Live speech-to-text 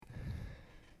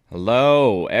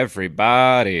Hello,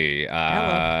 everybody.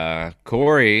 Hello.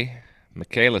 Corey,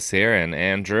 Michaelis here, and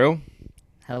Andrew.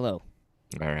 Hello.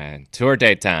 All right, tour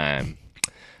date time.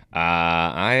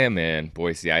 I am in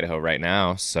Boise, Idaho right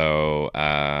now, so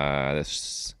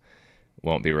this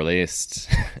won't be released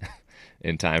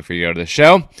in time for you to go to the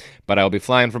show. But I will be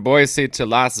flying from Boise to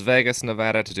Las Vegas,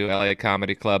 Nevada to do LA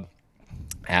Comedy Club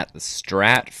at the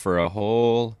Strat for a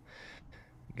whole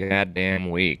goddamn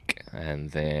week. And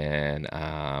then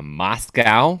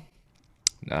Moscow,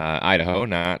 Idaho,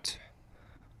 not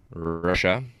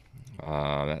Russia.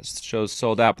 That show's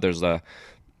sold out, but there's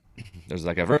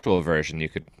like a virtual version you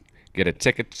could get a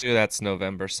ticket to. That's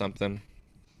November something.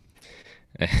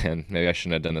 And maybe I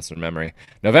shouldn't have done this from memory.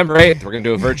 November 8th, we're going to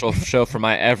do a virtual show for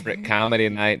my Everett Comedy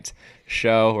Night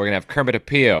show. We're going to have Kermit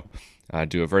Apio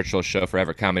do a virtual show for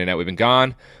Everett Comedy Night. We've been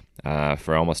gone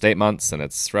for almost 8 months, and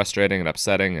it's frustrating and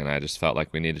upsetting, and I just felt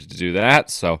like we needed to do that.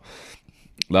 So,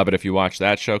 love it if you watch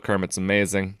that show. Kermit's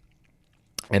amazing.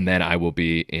 And then I will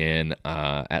be in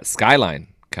at Skyline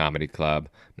Comedy Club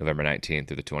November 19th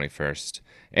through the 21st.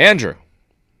 Andrew.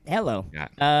 Hello. Yeah.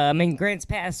 I'm in Grants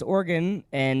Pass, Oregon,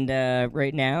 and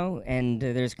right now, and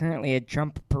there's currently a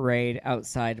Trump parade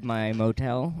outside my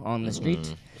motel on the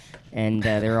street, and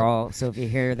they're all. So if you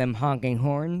hear them honking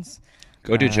horns,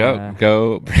 Go do uh, joke.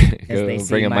 Go as they go see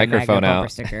bring a my MAGA microphone bumper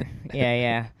out. sticker.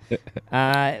 Yeah,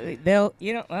 yeah. They'll,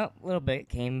 well, a little bit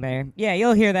came there. Yeah,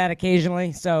 you'll hear that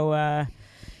occasionally. So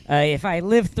if I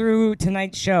live through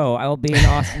tonight's show, I will be in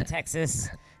Austin, Texas,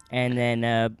 and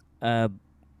then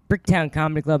Bricktown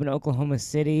Comedy Club in Oklahoma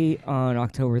City on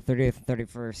October 30th and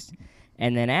 31st.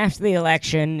 And then after the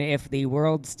election, if the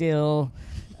world still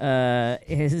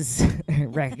is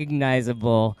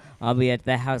recognizable, I'll be at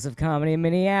the House of Comedy in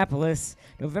Minneapolis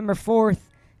November 4th,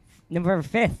 November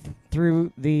 5th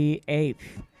through the 8th.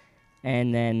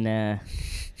 And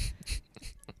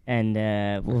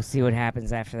then we'll see what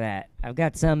happens after that. I've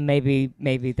got some maybe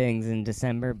things in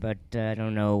December, but I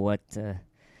don't know what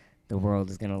the world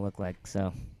is going to look like.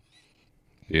 So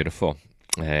Beautiful.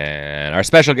 And our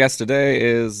special guest today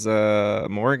is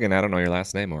Morgan. I don't know your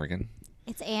last name, Morgan.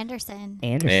 It's Anderson.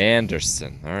 Anderson.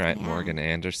 Anderson. All right, Yeah. Morgan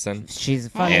Anderson. She's a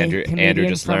funny Andrew comedian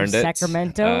just from learned it.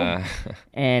 Sacramento,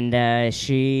 and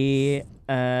she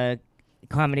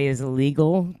comedy is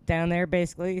illegal down there,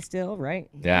 basically, still, right?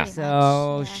 Yeah. Pretty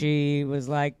So much, yeah. she was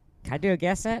like, "Can I do a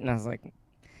guest set?" And I was like, "You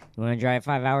want to drive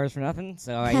 5 hours for nothing?"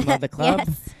 So I emailed the club,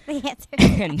 Yes, the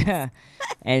answer.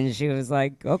 and she was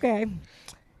like, "Okay."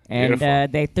 And Beautiful.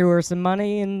 they threw her some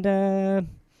money, and Oh,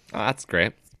 that's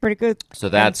great. it's pretty good. So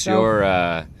that's So-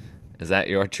 your is that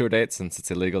your tour date since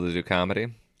it's illegal to do comedy?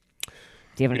 Do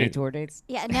you have any you- tour dates?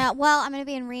 Yeah, no, well, I'm going to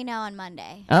be in Reno on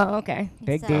Monday. Oh, okay.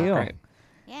 Big So- deal. Great.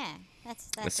 Yeah, that's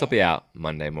This will it. be out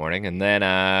Monday morning, and then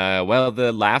well,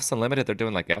 the Laughs Unlimited, they're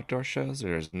doing like outdoor shows,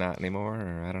 or is not anymore,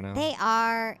 or I don't know. They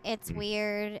are. It's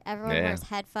weird. Everyone Yeah. wears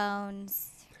headphones.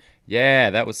 Yeah,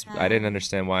 that was. I didn't Um,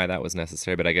 understand why that was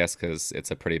necessary, but I guess because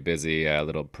it's a pretty busy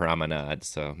little promenade,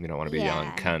 so you don't want to be yelling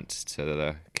Yeah. "cunt" to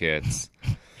the kids.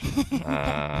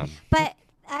 um, But,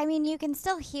 I mean, you can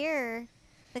still hear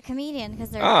the comedian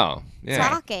because they're oh, yeah.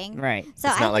 talking. Right. So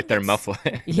It's I not like think they're it's- muffled.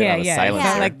 Yeah, a yeah. It's silencer.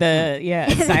 not like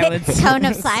the silence. Tone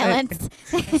of silence.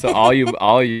 So all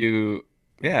you.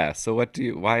 Yeah. So what do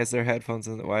you? Why is there headphones?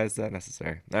 Why is that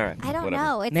necessary? All right. I don't whatever.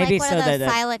 know. It's Maybe like so one of that those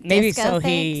silent maybe disco so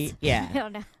things. yeah. I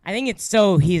don't know. I think it's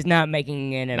so he's not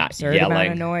making an Not absurd amount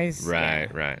yelling. of noise.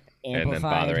 Right. Right. And then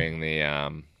Amplified. bothering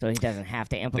the So he doesn't have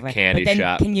to amplify. candy but then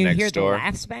shop can you next hear door. the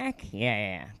laughs back?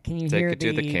 Yeah. Can you Take hear it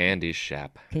to the candy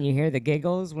shop. Can you hear the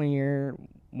giggles when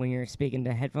you're speaking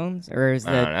to headphones? Or I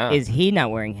don't know. is he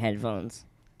not wearing headphones?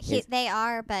 Is- They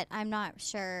are, but I'm not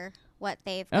sure what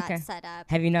they've got Okay. set up.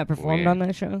 Have you not performed Weird. on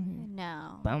that show?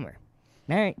 No, Bummer.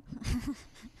 All right.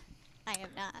 I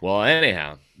have not. Well,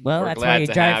 anyhow, Well, we're that's glad why you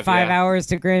to drive have 5 hours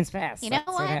to Grants Pass. You know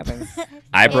That's what? happens.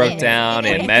 I It broke is. down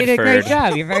It in is. You did a great Medford.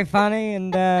 job. You're very funny,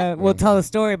 and we'll tell a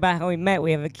story about how we met.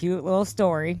 We have a cute little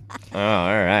story. Oh,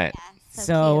 all right. So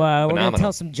cute. we're gonna Phenomenal.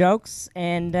 tell some jokes,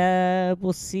 and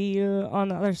we'll see you on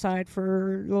the other side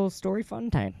for a little story fun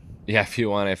time. Yeah, if you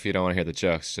don't want to hear the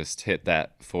jokes, just hit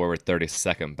that forward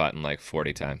 30-second button like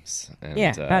 40 times. And,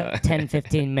 Yeah, about 10,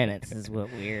 15 minutes is what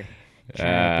we're trying to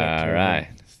get all to. right.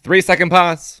 3-second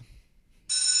pause.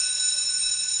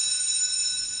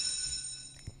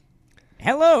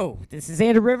 Hello, this is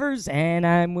Andrew Rivers, and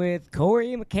I'm with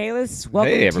Corey Michaelis.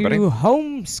 Welcome Hey, everybody. to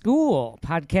Homeschool,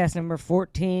 podcast number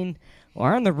 14.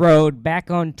 We're on the road,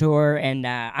 back on tour, and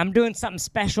I'm doing something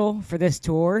special for this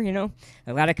tour. You know,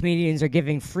 a lot of comedians are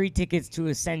giving free tickets to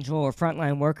essential or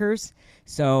frontline workers.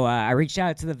 So I reached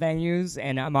out to the venues,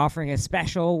 and I'm offering a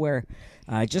special where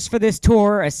Just for this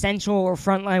tour, essential or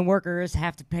frontline workers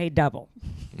have to pay double.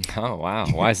 Oh, wow.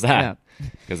 Why is that?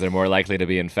 Because they're more likely to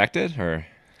be infected, or?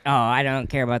 Oh, I don't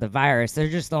care about the virus. They're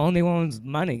just the only ones with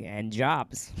money and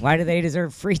jobs. Why do they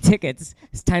deserve free tickets?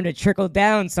 It's time to trickle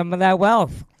down some of that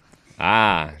wealth.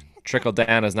 Ah, trickle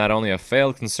down is not only a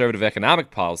failed conservative economic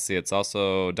policy, it's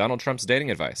also Donald Trump's dating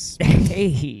advice.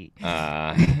 Hey.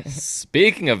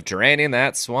 Speaking of draining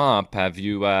that swamp, have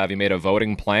you made a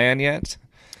voting plan yet?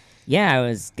 Yeah, I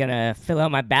was gonna fill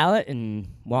out my ballot and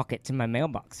walk it to my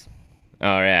mailbox.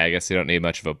 Oh, yeah, I guess you don't need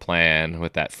much of a plan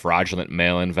with that fraudulent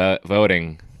mail-in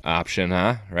voting option,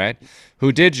 huh? Right?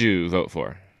 Who did you vote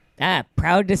for?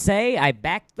 Proud to say I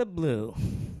backed the blue.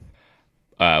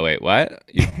 Wait, what?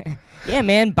 Yeah,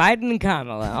 man, Biden and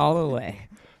Kamala all the way.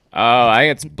 Oh, I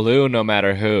think it's blue no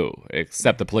matter who,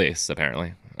 except the police,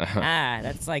 apparently.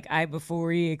 That's like I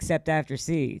before E except after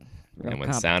C. Real And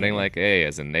when sounding like A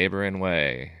is a neighboring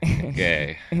way.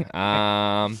 Gay.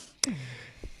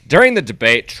 During the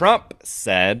debate, Trump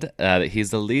said that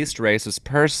he's the least racist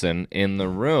person in the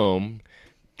room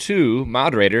to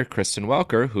moderator Kristen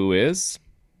Welker, who is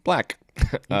black.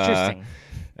 Interesting.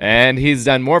 And he's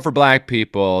done more for black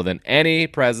people than any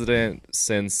president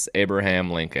since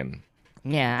Abraham Lincoln.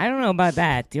 Yeah, I don't know about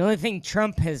that. The only thing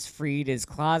Trump has freed is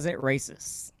closet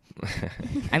racists.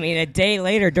 I mean, a day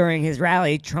later during his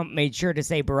rally, Trump made sure to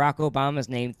say Barack Obama's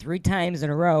name 3 times in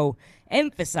a row,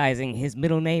 emphasizing his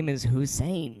middle name is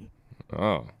Hussein.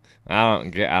 Oh, I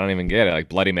don't even get it. Like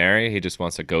Bloody Mary, he just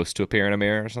wants a ghost to appear in a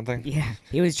mirror or something? Yeah,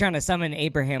 he was trying to summon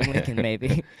Abraham Lincoln,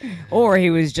 maybe. Or he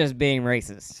was just being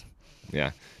racist.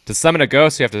 Yeah. To summon a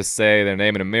ghost, you have to say their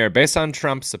name in a mirror. Based on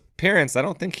Trump's appearance, I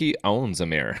don't think he owns a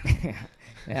mirror.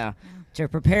 Yeah. To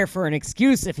prepare for an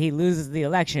excuse if he loses the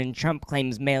election, Trump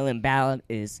claims mail-in ballot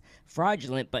is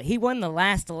fraudulent, but he won the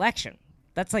last election.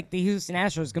 That's like the Houston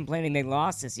Astros complaining they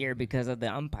lost this year because of the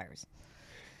umpires.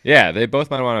 Yeah, they both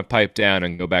might want to pipe down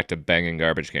and go back to banging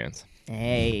garbage cans.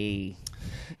 Hey.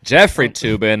 Jeffrey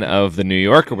Toobin of The New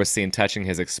Yorker was seen touching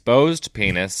his exposed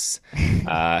penis,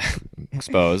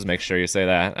 exposed, make sure you say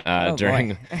that,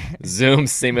 during Zoom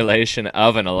simulation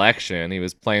of an election. He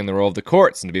was playing the role of the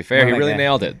courts, and to be fair, he really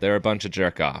nailed it. They're a bunch of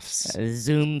jerk-offs.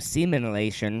 Zoom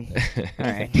simulation. All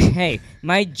right. Hey,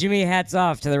 my Jimmy hats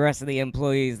off to the rest of the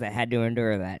employees that had to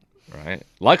endure that. Right.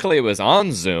 Luckily, it was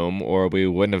on Zoom, or we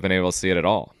wouldn't have been able to see it at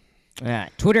all.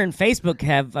 Twitter and Facebook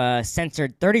have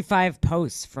censored 35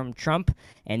 posts from Trump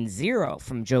and 0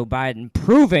 from Joe Biden,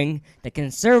 proving that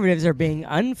conservatives are being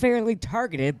unfairly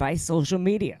targeted by social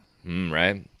media.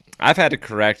 Right. I've had to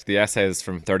correct the essays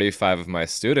from 35 of my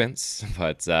students,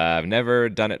 but I've never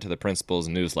done it to the principal's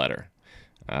newsletter.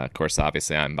 Of course,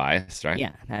 obviously, I'm biased, right?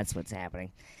 Yeah, that's what's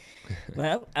happening.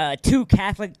 Well, 2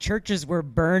 Catholic churches were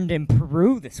burned in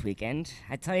Peru this weekend.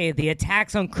 I tell you, the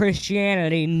attacks on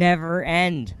Christianity never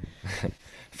end.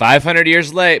 500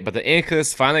 years late, but the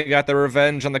Incas finally got their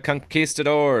revenge on the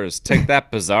conquistadors. Take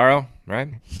that, Pizarro, right?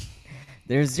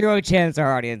 There's 0 chance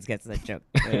our audience gets that joke.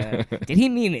 Did he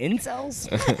mean incels?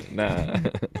 Nah.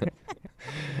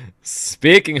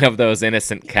 Speaking of those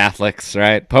innocent Catholics,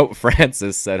 right? Pope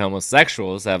Francis said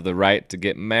homosexuals have the right to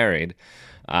get married.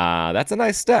 That's a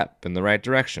nice step in the right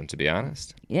direction, to be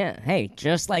honest. Yeah, hey,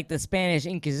 just like the Spanish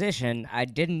Inquisition, I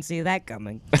didn't see that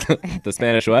coming. The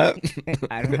Spanish what?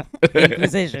 I don't know.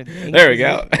 Inquisition. There we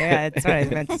go. Yeah, that's what I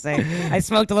meant to say. I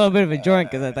smoked a little bit of a joint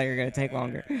because I thought you were going to take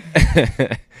longer.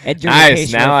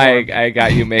 Nice. Now I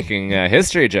got you making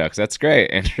history jokes. That's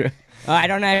great, Andrew. I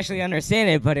don't actually understand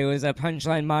it, but it was a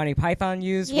punchline Monty Python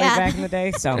used way back in the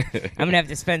day, so I'm going to have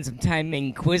to spend some time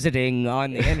inquisiting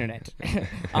on the internet.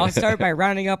 I'll start by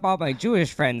rounding up all my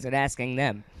Jewish friends and asking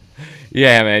them.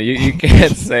 Yeah, man, you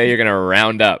can't say you're going to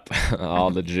round up all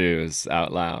the Jews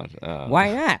out loud.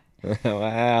 Why not?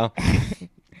 Well,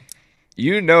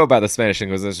 you know about the Spanish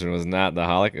Inquisition was not the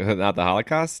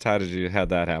Holocaust? How did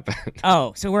that happen?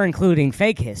 Oh, so we're including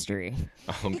fake history.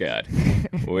 Oh, God.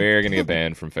 We're going to get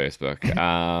banned from Facebook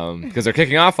because they're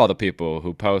kicking off all the people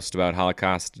who post about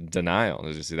Holocaust denial.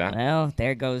 Did you see that? Well,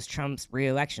 there goes Trump's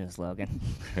re-election slogan.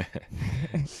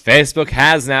 Facebook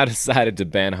has now decided to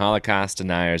ban Holocaust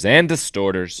deniers and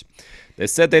distorters. They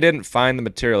said they didn't find the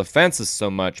material offenses so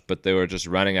much, but they were just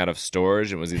running out of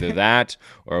storage. It was either that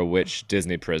or which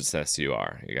Disney princess you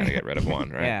are. You got to get rid of one,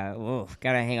 right? Yeah,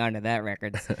 got to hang on to that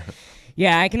record.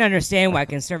 Yeah, I can understand why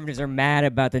conservatives are mad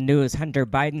about the newest Hunter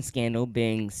Biden scandal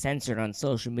being censored on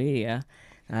social media.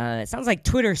 It sounds like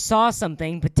Twitter saw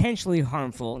something potentially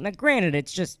harmful. Now, granted,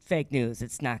 it's just fake news.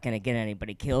 It's not going to get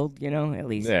anybody killed, at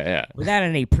least without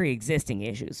any pre-existing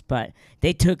issues. But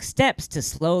they took steps to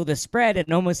slow the spread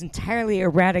and almost entirely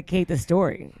eradicate the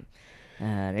story.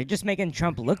 They're just making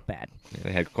Trump look bad.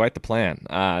 They had quite the plan.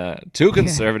 Two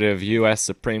conservative U.S.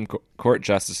 Supreme Court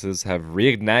justices have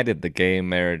reignited the gay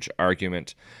marriage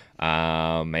argument,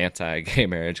 anti-gay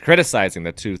marriage, criticizing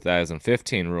the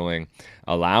 2015 ruling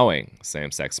allowing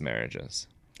same-sex marriages.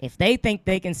 If they think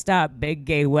they can stop big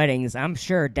gay weddings, I'm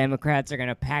sure Democrats are going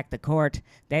to pack the court.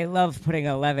 They love putting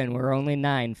 11 where only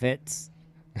 9 fits.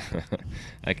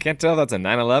 I can't tell if that's a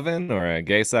 9/11 or a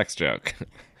gay sex joke.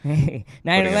 Hey,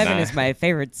 9/11 is my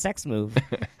favorite sex move.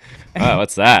 Oh,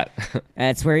 what's that?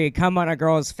 That's where you come on a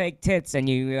girl's fake tits and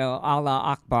you go Allah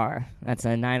Akbar. That's a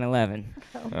 9/11.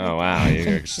 Oh, wow.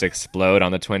 You just explode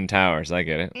on the Twin Towers. I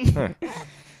get it. Huh.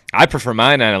 I prefer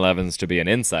my 9/11s to be an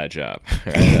inside job.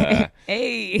 Right,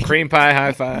 Hey! cream pie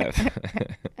high five.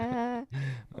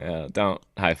 Well, don't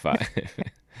high five.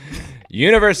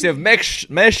 University of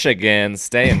Michigan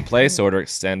stay-in-place order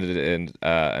extended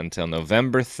until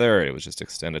November 3rd. It was just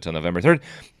extended until November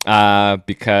 3rd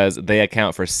because they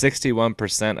account for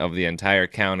 61% of the entire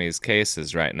county's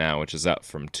cases right now, which is up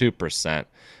from 2%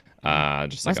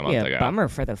 just Must like a month be a ago. bummer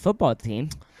for the football team,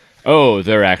 Oh,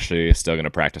 they're actually still going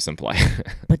to practice and play.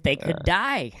 but they could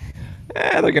die.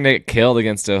 They're going to get killed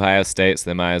against Ohio State, so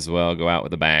they might as well go out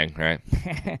with a bang, right?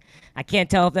 I can't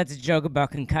tell if that's a joke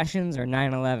about concussions or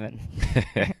 9/11.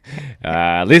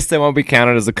 At least they won't be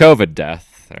counted as a COVID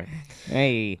death. Right?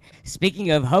 Hey,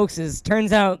 speaking of hoaxes,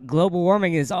 turns out global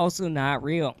warming is also not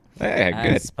real. Hey,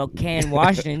 good. Spokane,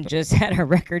 Washington just had a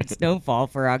record snowfall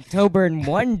for October in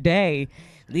one day,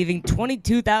 leaving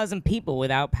 22,000 people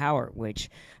without power, which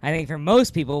I think for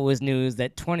most people was news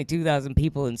that 22,000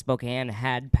 people in Spokane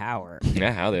had power.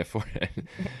 Yeah, how they afford it.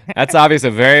 That's obviously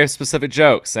a very specific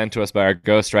joke sent to us by our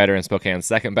ghostwriter in Spokane's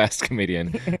second best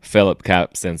comedian, Philip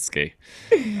Kapczynski.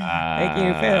 Thank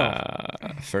you,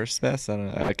 Phil. First best? I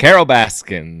don't know. Carol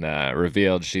Baskin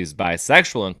revealed she's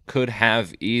bisexual and could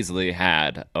have easily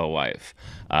had a wife.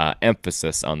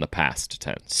 Emphasis on the past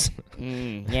tense.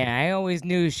 Yeah, I always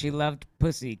knew she loved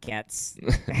pussycats.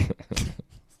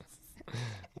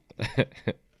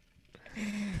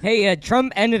 Hey,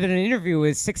 Trump ended an interview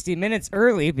with 60 Minutes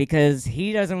early because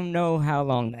he doesn't know how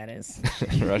long that is.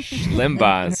 Rush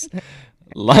Limbaugh's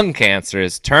lung cancer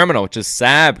is terminal, which is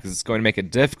sad because it's going to make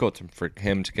it difficult for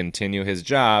him to continue his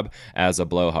job as a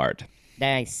blowhard.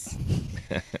 Nice.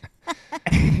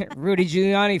 Rudy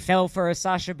Giuliani fell for a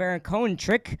Sacha Baron Cohen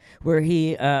trick where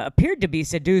he appeared to be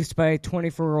seduced by a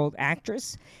 24-year-old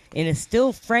actress. In a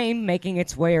still frame making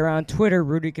its way around Twitter,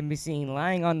 Rudy can be seen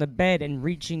lying on the bed and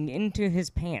reaching into his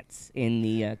pants in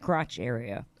the crotch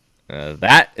area.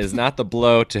 That is not the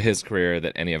blow to his career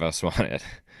that any of us wanted.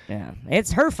 Yeah,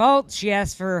 it's her fault. She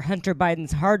asked for Hunter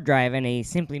Biden's hard drive, and he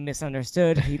simply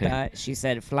misunderstood. He thought she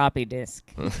said floppy disk.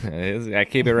 I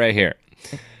keep it right here.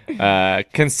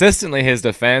 Consistently, his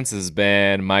defense has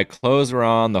been, my clothes were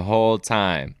on the whole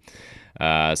time,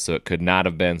 so it could not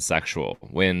have been sexual.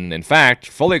 When, in fact,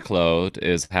 fully clothed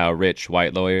is how rich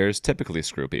white lawyers typically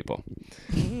screw people.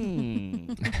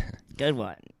 Good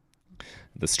one.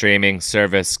 The streaming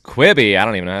service Quibi, I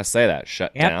don't even know how to say that,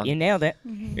 shut Yep, down. you nailed it.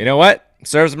 You know what?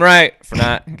 Serves them right for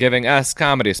not giving us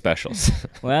comedy specials.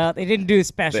 Well, they didn't do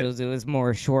specials. It was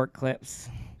more short clips.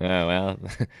 Oh, well,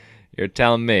 you're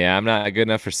telling me I'm not good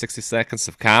enough for 60 seconds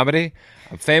of comedy?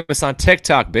 I'm famous on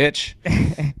TikTok, bitch.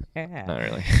 Yeah. Not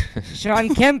really.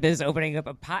 Sean Kemp is opening up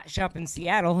a pot shop in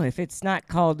Seattle. If it's not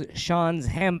called Sean's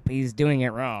Hemp, he's doing it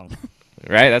wrong.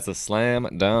 Right? That's a slam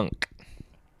dunk.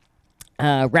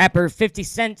 Rapper 50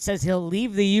 Cent says he'll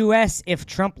leave the U.S. if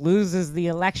Trump loses the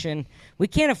election. We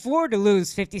can't afford to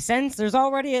lose 50 cents. There's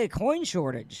already a coin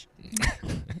shortage.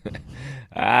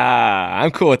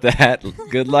 I'm cool with that.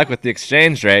 Good luck with the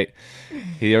exchange rate.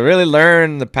 You really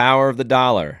learn the power of the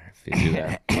dollar if you do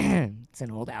that. It's an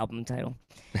old album title.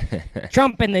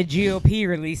 Trump and the GOP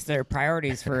released their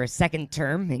priorities for a second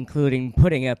term, including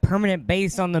putting a permanent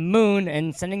base on the moon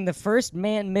and sending the first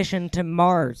manned mission to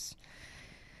Mars.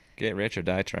 Get rich or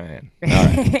die trying. All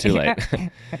right, too late.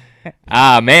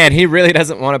 Man, he really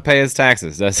doesn't want to pay his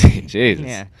taxes, does he? Jesus.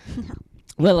 Yeah.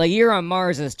 Well, a year on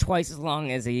Mars is twice as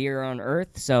long as a year on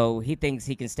Earth, so he thinks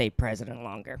he can stay president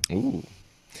longer. Ooh.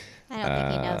 I don't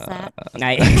think he knows that.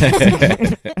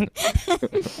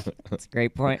 That's a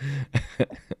great point.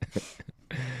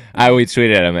 We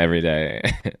tweet at him every day.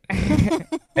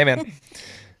 Hey, man.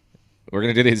 We're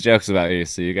going to do these jokes about you,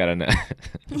 so you got to know.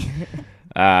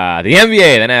 The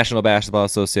NBA, the National Basketball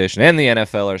Association, and the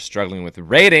NFL are struggling with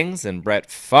ratings, and Brett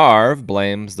Favre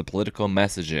blames the political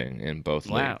messaging in both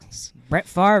leagues. Brett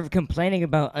Favre complaining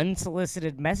about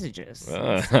unsolicited messages.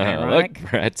 That's Look, ironic.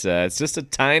 Brett, it's just a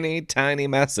tiny, tiny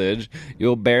message.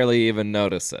 You'll barely even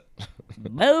notice it.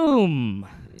 Boom.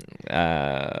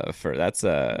 I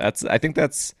think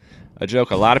that's a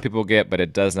joke a lot of people get, but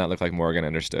it does not look like Morgan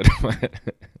understood.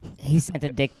 He sent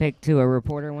a dick pic to a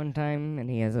reporter one time, and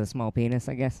he has a small penis,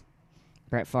 I guess.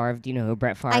 Brett Favre. Do you know who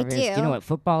Brett Favre is? Do you do. know what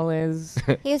football is?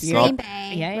 He was Small- Green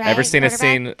Bay. Yeah, yeah. Right? Ever seen a Quarterback?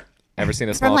 scene? Ever seen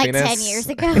a From small like penis? 10 years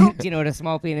ago. Do you know what a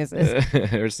small penis is?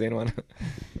 Ever seen one?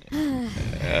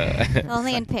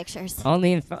 Only in pictures.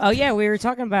 Only in. Oh yeah, we were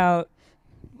talking about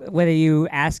whether you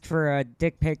ask for a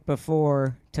dick pic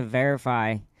before to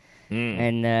verify,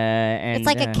 and It's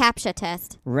like a CAPTCHA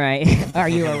test. right. Are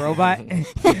you a robot?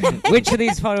 Which of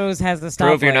these photos has the stop?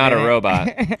 Prove you're not a light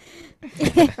in it?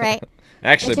 robot. Right.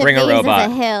 Actually, Which bring of a these is robot.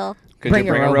 a hill. Could Bring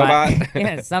you bring a robot?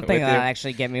 Yeah, something with that'll you?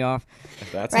 actually get me off.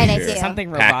 That's Right, I weird. see.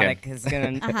 Something Packing. robotic is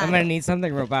gonna. I'm gonna need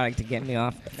something robotic to get me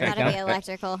off. There you Gotta be go.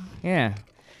 electrical. Yeah.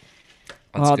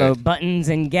 That's All the good. buttons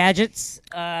and gadgets.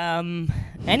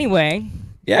 Anyway,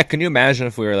 Yeah, can you imagine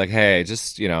if we were like, hey,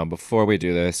 just, before we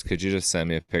do this, could you just send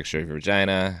me a picture of your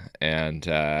vagina? And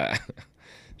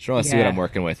just want to see what Yeah. I'm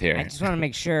working with I here. just want to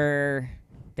make sure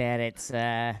that it's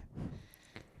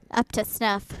Up to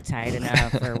snuff. tight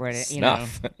enough, or what?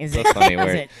 Snuff. Is That's it a funny is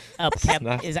word. it upkept?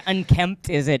 Snuff. Is it unkempt?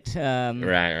 Is it? Right, I'm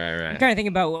right. trying to think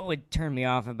about what would turn me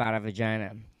off about a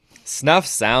vagina. Snuff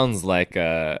sounds like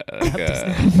a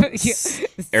Yeah.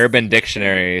 Urban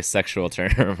Dictionary sexual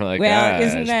term. Like, Well,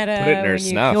 isn't just that put it in her when you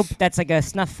snuff? kill? That's like a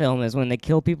snuff film, is when they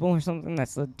kill people or something.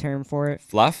 That's the term for it.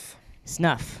 Fluff?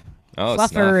 Snuff. Oh, Fluffer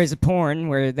snuff. is a porn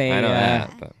where they. I know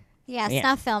that. But, Yeah, Yeah.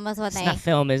 snuff film was when Snuff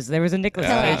film is. There was a Nicolas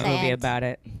Kill Cage at the movie end. about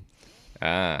it.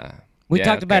 we We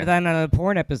talked about that on a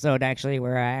porn episode actually,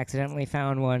 where I accidentally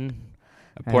found one,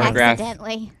 A pornograph.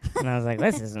 accidentally. and I was like,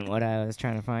 "This isn't what I was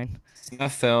trying to find."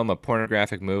 Snuff film, a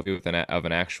pornographic movie with of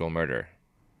an actual murder.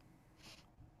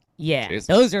 Yeah, Jesus.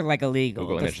 those are like illegal.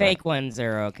 Google The image that. fake ones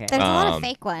are okay. There's a lot of Um,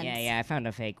 fake ones. Yeah, I found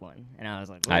a fake one, and I was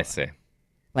like, I "Whoa." see.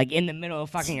 Like in the middle of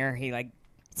fucking her, he like.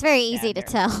 It's very easy Yeah, to there.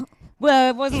 tell. Well,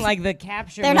 it wasn't like the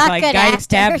caption They're was not like good guy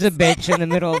stabs a actors. bitch in the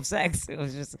middle of sex. It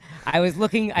was just I was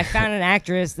looking. I found an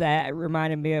actress that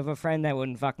reminded me of a friend that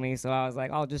wouldn't fuck me, so I was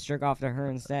like, I'll just jerk off to her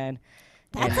instead.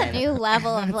 That's And a then- new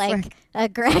level of like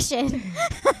aggression.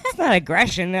 It's not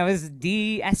aggression. I was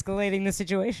de-escalating the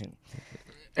situation.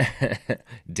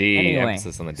 D. Anyway,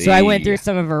 Emphasis on the D. so I went through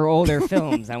some of her older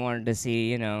films. I wanted to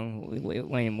see,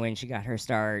 when she got her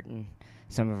start and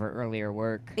some of her earlier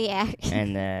work. The act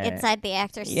And inside the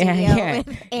actor's yeah, studio yeah,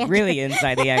 with Andrew. really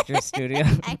inside the actor's studio.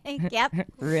 I think, yep.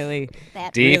 Really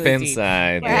That Deep really deep.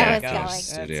 inside the Where I was actor's going.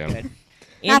 studio. That's good.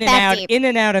 In Not and that out, deep. in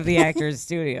and out of the actor's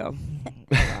studio.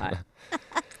 A lot.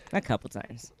 A couple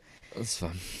times. That's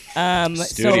fun. So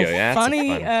Studio, yeah, that's a funny.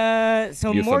 fun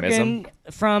So euphemism. Morgan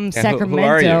from Yeah, Sacramento. who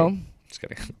are you? Just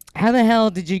kidding. How the hell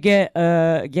did you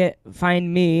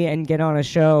find me and get on a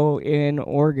show in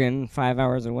Oregon 5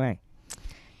 hours away?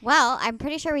 Well, I'm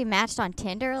pretty sure we matched on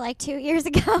Tinder like 2 years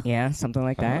ago. Yeah, something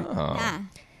like that. Oh. Yeah.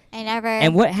 I never.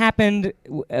 And what happened?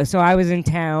 So I was in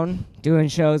town doing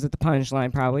shows at the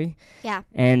Punchline, probably. Yeah.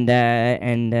 And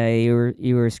you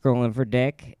were scrolling for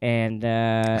dick, and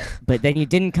but then you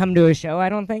didn't come to a show, I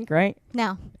don't think, right?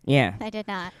 No, Yeah. I did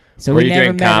not. So Were we you never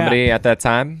doing met up. comedy at that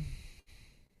time?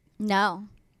 No.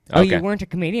 Oh, Okay. you weren't a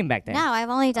comedian back then. No, I've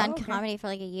only done okay. comedy for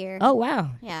like a year. Oh wow,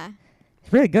 Yeah.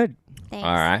 it's really good. Thanks.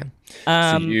 All right.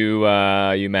 Um, so you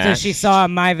so matched. she saw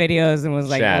my videos and was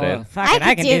like, Chatted. "Oh, fuck it,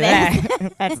 I can do do this."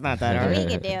 that." That's not that hard. We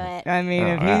could do it. I mean,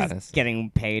 Oh, if wow, he's that's- getting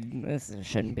paid, this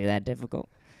shouldn't be that difficult.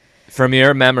 From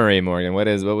your memory, Morgan, what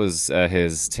was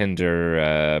his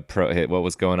Tinder what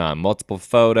was going on? Multiple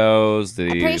photos? Did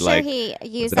I'm he pretty sure like? he Was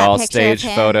used it that all picture stage of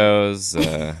him. photos?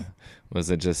 Was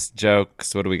it just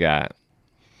jokes? What do we got?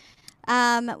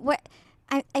 What?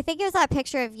 I think it was that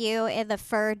picture of you in the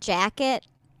fur jacket.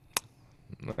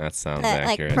 That sounds That,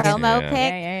 like, accurate. promo yeah.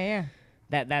 pic.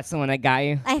 Yeah. That's the one that got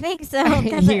you. I think so.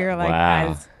 'cause You're like,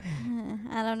 Wow.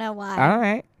 I don't know why. all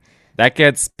right. That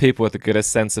gets people with the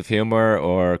goodest sense of humor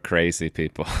or crazy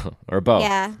people or both.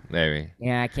 Yeah. Maybe.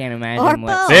 Yeah, I can't imagine Or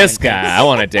what. both. This guy, I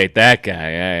want to date that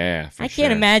guy. Yeah, for I sure.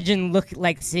 can't imagine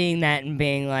seeing that and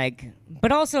being like,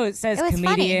 but also it says It was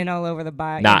comedian all over the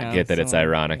bio. Not get that it's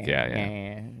ironic, yeah.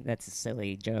 yeah. That's a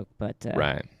silly joke, but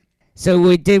Right.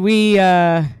 So did we?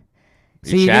 So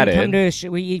We you chatted. didn't come to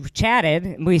we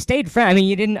chatted. We stayed friends. I mean,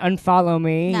 you didn't unfollow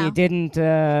me. No. You didn't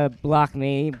block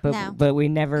me. But No. but we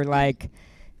never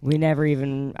we never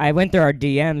even. I went through our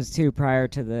DMs too prior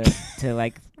to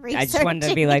like. I just wanted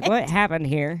to be Researching like, it. what happened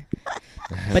here?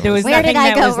 But there was Where nothing did I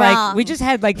that go was like. wrong? We just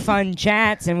had like fun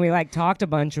chats and we like talked a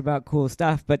bunch about cool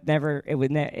stuff, but never it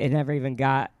never even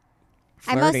got.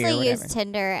 I flirty or mostly whatever. use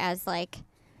Tinder as like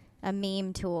a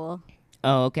meme tool.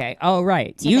 Oh, okay. Oh,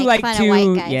 right. To You make like fun of to,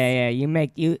 white guys. yeah. You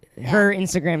make you. Her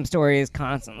Instagram story is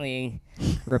constantly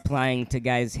replying to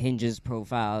guys' Hinges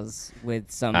profiles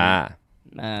with some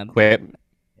Quip.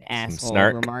 asshole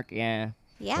snark. remark. Yeah.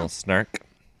 Yeah, Little snark.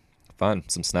 Fun.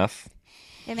 Some snuff.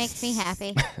 it makes me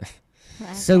happy.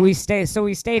 So we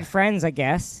stayed friends, I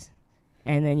guess.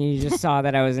 And then you just saw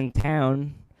that I was in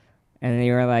town, and then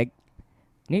you were like,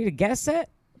 "Need a guest set?"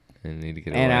 I need to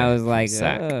get And away I was from like,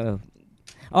 Zach. "Oh."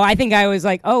 Oh, I think I was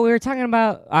like, "Oh, we were talking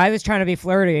about." I was trying to be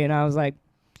flirty, and I was like,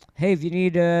 "Hey, if you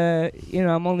need,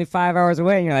 I'm only 5 hours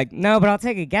away." And you're like, "No, but I'll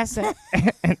take a guest set."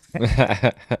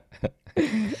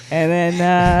 And then,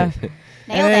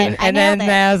 Nailed it. I and nailed then it.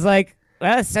 I was like,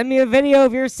 "Well, send me a video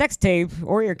of your sex tape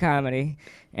or your comedy."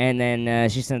 And then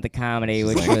she sent the comedy, She's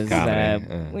which like, was comedy,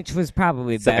 which was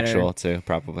probably Sexual better. too,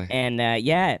 probably. And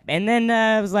and then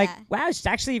I was like, Yeah. "Wow, it's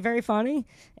actually very funny."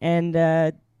 And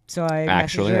so I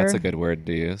Actually, messaged that's her. a good word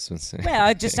to use.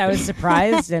 Well, I was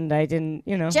surprised, and I didn't,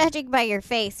 Judging by your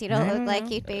face, you don't look like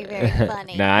you'd be very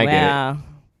funny. Nah, I get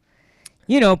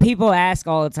it. People ask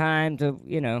all the time to,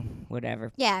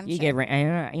 whatever. Yeah, I'm you sure.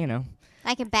 get,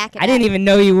 I can back it I up. didn't even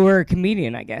know you were a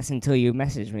comedian, I guess, until you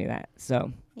messaged me that.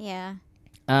 So, Yeah.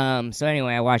 so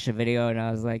anyway, I watched the video and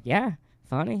I was like, yeah,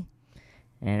 funny.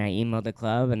 And I emailed the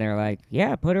club and they're like,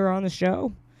 yeah, put her on the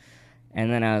show. And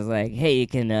then I was like, hey, you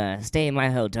can stay in my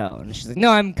hotel. And she's like,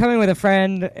 no, I'm coming with a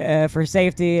friend for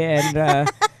safety. And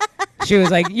she was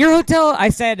like, your hotel? I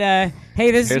said,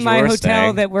 hey, this Here's is my where we're hotel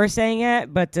staying. that we're staying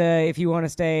at. But if you want to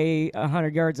stay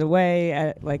 100 yards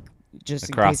away, just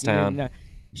in Across case you didn't town. know.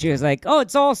 She was like, oh,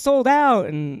 it's all sold out.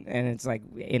 And it's like,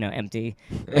 empty.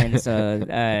 And so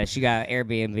she got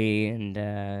Airbnb.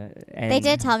 And They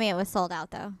did tell me it was sold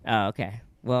out, though. Oh, okay.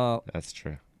 Well, That's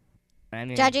true. I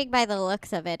mean, Judging by the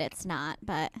looks of it, it's not,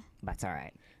 but that's all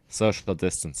right. Social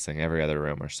distancing, every other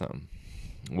room or something.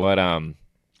 What Fun.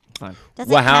 does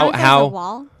Well, it count if there's how- a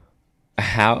wall?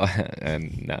 how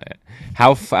no,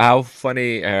 how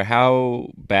funny or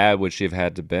how bad would she have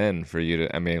had to been for you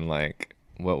to? I mean, like,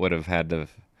 what would have had to?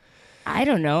 I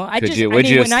don't know. Would you have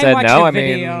when I said watched no? the I mean,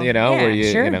 video, were yeah,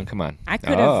 you? Sure. Come on. I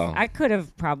could have. I could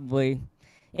have probably.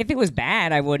 If it was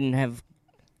bad, I wouldn't have.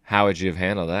 How would you have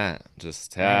handled that?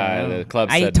 Just I don't know. the club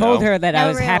I said told no. her that I No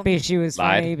was room. happy she was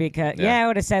Lied? funny because Yeah. I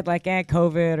would have said like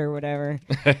COVID or whatever.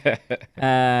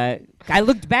 I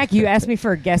looked back. You asked me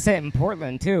for a guest set in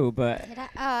Portland too, but Did I? Oh,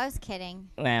 I was kidding.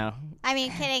 well, I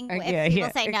mean, kidding. If yeah, people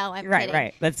yeah. say no, I'm right, kidding.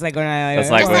 right. That's like when I. That's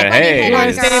like Just when, like when you hey, hit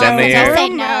on Stay girls, send me don't your say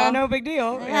no. No big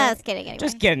deal. I was kidding anyway.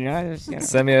 Just kidding. I just,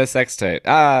 send me a sex tape.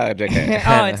 JK.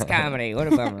 oh, it's comedy. What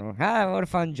a bummer. What a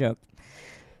fun joke.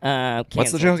 What's the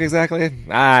canceled. joke exactly?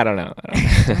 I don't know.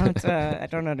 I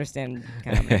don't understand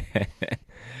comedy.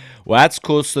 Well, that's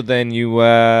cool. So then you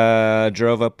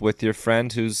drove up with your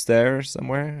friend who's there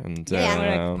somewhere, and Yeah. You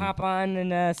wanna pop on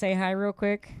and say hi real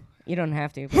quick? You don't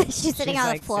have to. but She's sitting on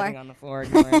the like, floor. Sitting on the floor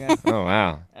ignoring us. oh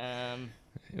wow.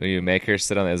 Will you make her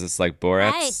sit on? Is this like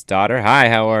Borat's Hi. daughter? Hi,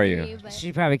 how are you?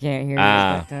 She probably can't hear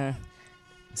Ah. you.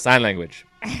 But, Sign language.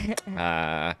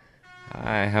 Hi,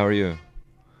 how are you?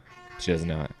 She doesn't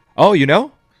know it. Oh, you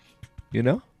know? You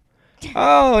know?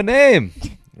 Oh, name.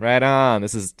 Right on.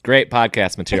 This is great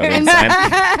podcast material.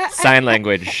 Sign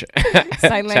language.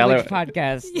 sign Tell language her-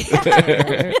 podcast.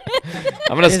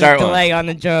 I'm gonna There's start a one. delay on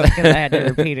the joke because I had to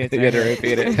repeat it. You got to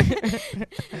repeat it.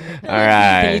 All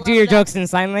Can you right. do your jokes in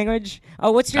sign language?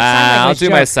 Oh, what's your sign I'll language do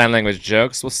joke? my sign language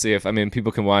jokes. We'll see if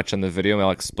people can watch on the video. And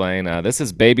I'll explain. This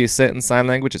is babysit in sign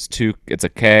language. It's a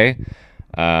K,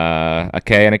 a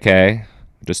K and a K,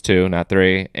 just two, not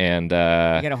three, and You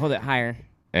gotta hold it higher.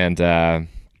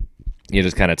 you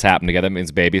just kind of tap them together. It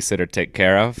means babysit or take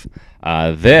care of.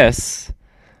 This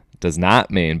does not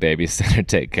mean babysit or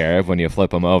take care of when you flip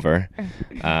them over.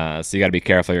 So you got to be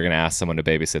careful. You're going to ask someone to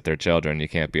babysit their children. You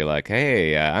can't be like,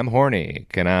 hey, I'm horny.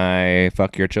 Can I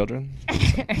fuck your children?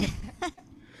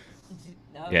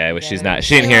 Yeah, well, she's not.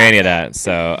 She didn't hear any of that.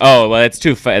 So, it's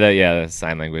too. The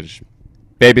sign language.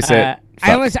 Babysit.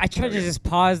 I tried to just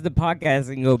pause the podcast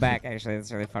and go back. Actually,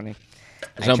 that's really funny.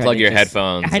 Just unplug your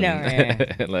headphones. I know.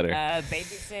 and let her.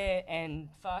 Babysit and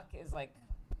fuck is like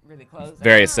really close.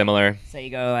 Very similar. So you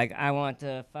go like, I want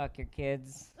to fuck your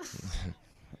kids,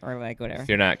 or like whatever. If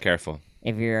you're not careful.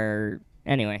 If you're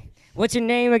anyway, what's your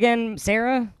name again?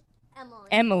 Sarah?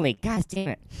 Emily. God damn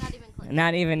it. Not even close.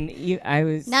 Not even you. I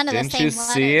was. None of the Didn't same you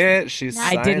letters. see it? She No.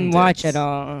 I didn't signed watch it it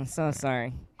all. I'm so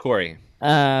sorry. Corey.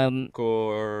 Um,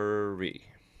 Corey.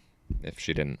 If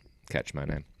she didn't catch my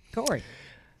name. Corey.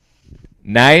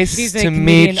 Nice She's a to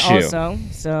comedian meet you. also.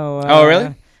 So. Oh,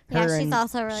 really? Yeah, her she's and-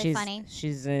 also really she's- funny.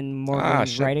 She's in Morgan's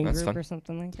shit, writing that's group fun. or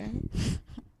something like that.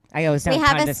 I always sound We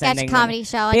have a condescending. sketch comedy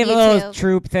show on They have a little YouTube.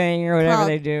 troop thing or whatever called-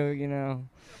 they do, you know.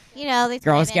 You know, they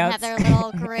Girl try and have Scouts. their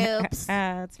little groups.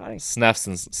 That's funny. Snuffs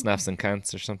and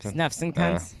cunts or something. Snuffs and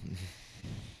cunts.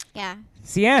 Yeah.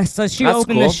 So yeah, so she That's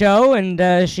opened cool. the show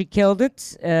and she killed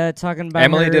it. Talking about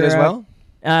Emily her, did as well.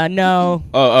 No.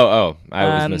 Oh! I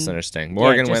was Um, misunderstanding.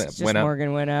 Morgan yeah, just went up.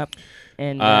 Morgan went up,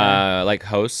 and Like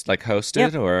hosted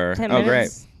Yep, or 10 oh great.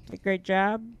 minutes. Did a great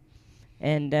job.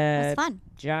 And It was fun.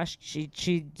 Josh,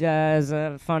 she does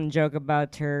a fun joke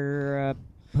about her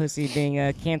pussy being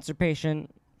a cancer patient,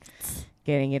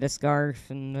 getting it a scarf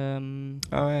and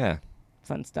Oh yeah.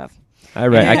 fun stuff. I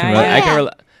read. I can. Yeah.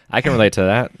 I can relate to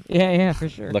that. Yeah, for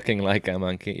sure. Looking like I'm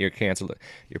on your cancer.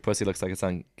 Your pussy looks like it's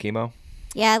on chemo.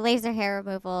 Yeah, laser hair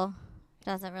removal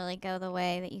doesn't really go the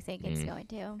way that you think it's going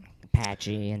to.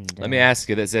 Patchy and. Let me ask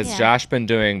you this: Has Yeah. Josh been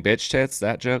doing bitch tits?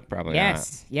 That joke probably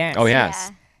Yes, yes. not. Oh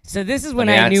yes. So this is when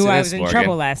me I ask knew you I this, was in Morgan.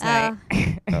 trouble last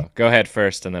night. Oh, go ahead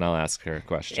first, and then I'll ask her a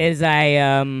question. Is I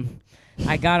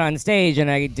got on stage and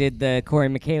I did the Corey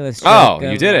Michaelis. Oh, joke you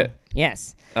of, did it.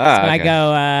 Yes. Ah, So I okay.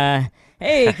 go,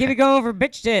 hey, keep it going for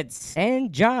bitch tits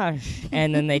and Josh,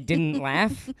 and then they didn't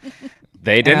laugh.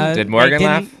 They didn't. Uh, Did they Morgan didn't-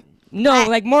 laugh? No, I-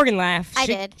 like Morgan laughed. I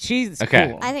did. She's Okay.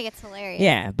 cool. I think it's hilarious.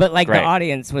 Yeah, but like Great. the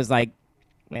audience was like,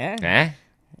 yeah, Eh?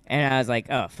 and I was like,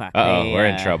 oh fuck. Uh-oh, they, we're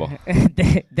in trouble.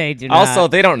 they do not. Also,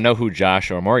 they don't know who Josh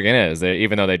or Morgan is,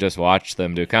 even though they just watched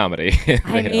them do comedy.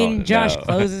 I They mean, don't Josh know.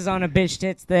 closes on a bitch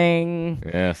tits thing.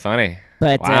 Yeah, funny.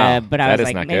 But Wow, but I that was is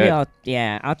like, not maybe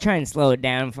good. I'll try and slow it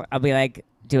down. I'll be like,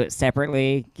 do it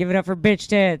separately. Give it up for bitch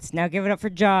tits. Now give it up for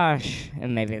Josh,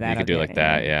 and maybe that You could do like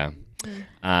that, yeah.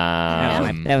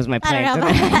 That was my I plan.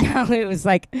 don't know. No, it was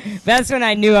like that's when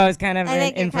I knew I was kind of I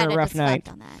think in you're for a kind of rough just night. fucked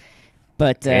on that.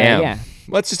 But Damn. yeah,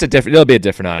 Well, it's just a different. It'll be a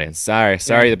different audience. Sorry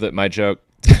that my joke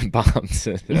bombed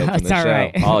to open that's the all show.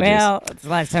 right. Apologies. Well, it's the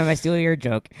last time I steal your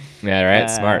joke. Yeah, right.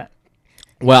 Smart.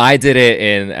 Well, I did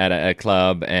it at a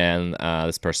club, and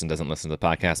this person doesn't listen to the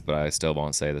podcast, but I still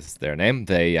won't say their name.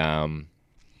 They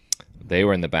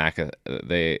were in the back of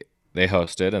they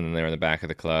hosted, and then they were in the back of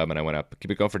the club, and I went up,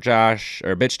 keep it going for Josh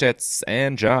or bitch tits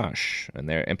and Josh,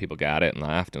 and people got it and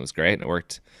laughed, and it was great, and it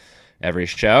worked every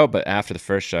show. But after the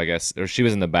first show, I guess, or she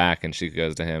was in the back, and she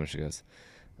goes to him, she goes,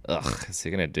 "Ugh, is he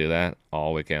gonna do that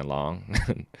all weekend long?"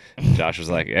 Josh was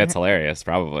like, "Yeah, it's hilarious,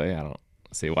 probably. I don't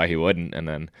see why he wouldn't." And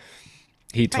then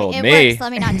he told It me, works.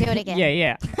 Let me not do it again. Yeah.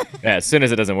 yeah, as soon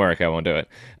as it doesn't work, I won't do it.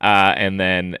 And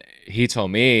then he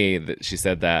told me that she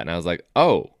said that, and I was like,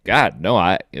 "Oh God, no!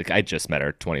 I just met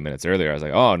her 20 minutes earlier. I was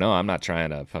like, oh no, I'm not trying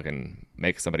to fucking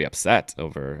make somebody upset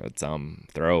over some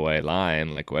throwaway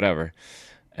line, like whatever."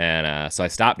 And so I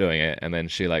stopped doing it, and then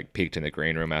she like peeked in the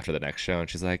green room after the next show, and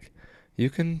she's like, "You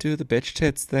can do the bitch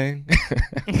tits thing."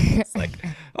 It's like,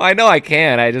 oh, I know I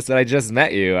can. I just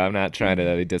met you. I'm not trying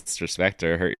to disrespect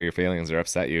or hurt your feelings or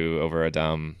upset you over a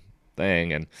dumb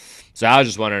thing. And so I was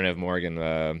just wondering if Morgan,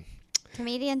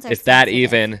 Comedians are if that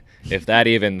sensitive.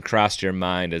 even crossed your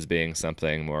mind as being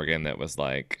something, Morgan, that was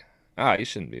like, oh, you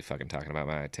shouldn't be fucking talking about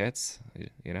my tits,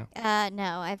 you know?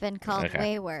 No, I've been called Okay.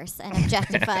 way worse and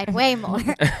objectified way more.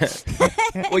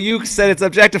 Well, you said it's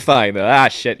objectifying, though. Ah,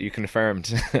 shit, you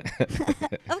confirmed.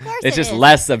 Of course It's it just is.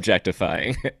 less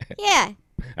objectifting. Yeah.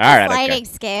 All right, Sliding okay.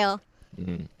 scale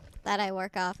Mm-hmm. that I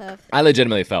work off of. I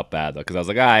legitimately felt bad, though, because I was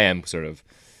like, I am sort of,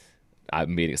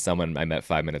 I'm meeting someone I met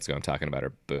 5 minutes ago. I'm talking about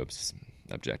her boobs,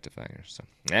 objectifying her. So,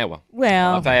 yeah, well,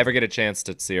 if I ever get a chance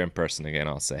to see her in person again,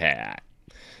 I'll say, hey,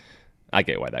 I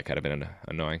get why that could have been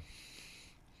annoying.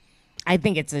 I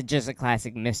think it's just a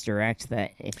classic misdirect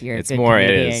that if you're It's a good more- it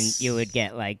comedian, is. you would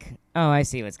get like, oh, I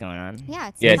see what's going on. Yeah,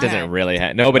 it's Yeah, it not- doesn't really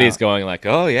nobody's Well- going like,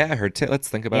 oh, yeah, let's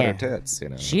think about Yeah. her tits, you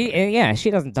know. She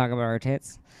doesn't talk about her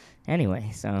tits anyway,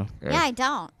 so Yeah, I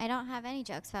don't. I don't have any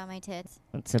jokes about my tits.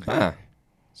 it's a Huh.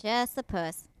 Just the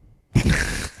puss.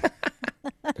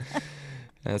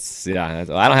 I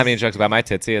don't have any jokes about my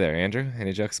tits either. Andrew,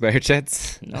 any jokes about your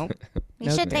tits? nope. We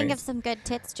No should think thanks. of some good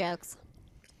tits jokes.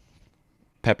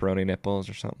 Pepperoni nipples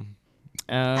or something.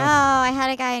 Oh, I had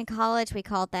a guy in college we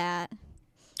called that.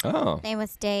 Oh, His name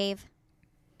was Dave.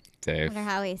 Dave. Wonder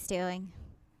how he's doing.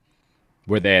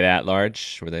 Were they that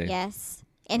large? Were they? Yes.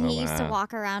 And Oh, he used to wow.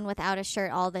 walk around without a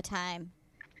shirt all the time.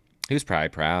 He was probably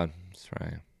proud. That's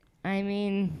right. I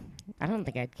mean, I don't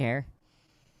think I'd care.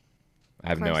 I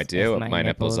have no course. idea If what my my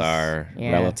nipples nipples- are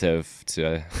yeah. relative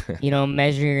to. You know,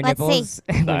 measure your Let's see. nipples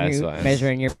when That's you're fine.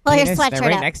 measuring your Pull your penis. They're sweatshirt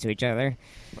right up. next to each other.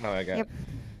 Oh, I got Yep.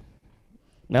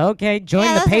 Okay, join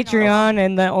Yeah, the those are normal. Patreon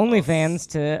and the OnlyFans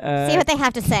to. See what they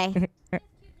have to say.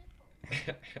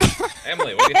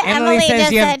 Emily, what do you think? Emily Emily says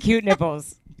just you have said- cute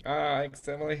nipples. Thanks,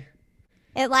 Emily.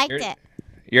 It liked You're- it.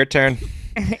 Your turn.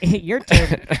 Your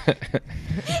tube.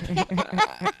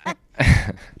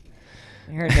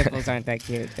 Her nipples aren't that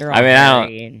cute. They're all I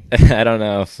mean, hairy and- I don't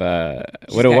know if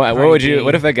what got would you Cardi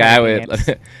what if a B guy would nips.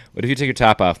 what if you took your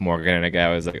top off, Morgan, and a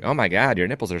guy was like, "Oh my God, your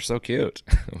nipples are so cute."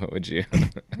 What would you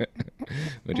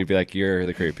would you be like, "You're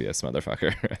the creepiest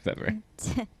motherfucker I've ever."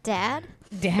 Dad?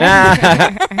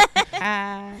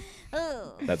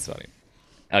 Ooh. That's funny.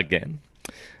 Again.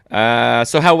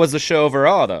 So how was the show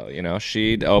overall, though? You know,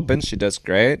 she opens, she does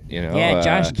great. You know, Yeah,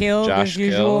 Josh killed Josh as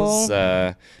usual.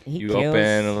 kills. He You kills.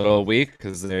 open a little weak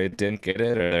because they didn't get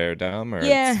it, or they're dumb, or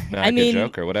Yeah, it's not I a mean, good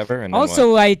joke, or whatever. And then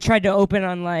Also, what? I tried to open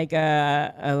on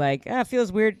it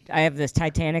feels weird. I have this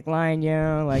Titanic line, you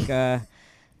know,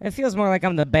 it feels more like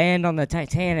I'm the band on the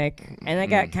Titanic, and I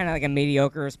got kind of like a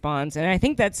mediocre response. And I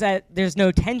think that's that there's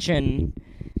no tension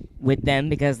with them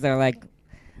because they're like,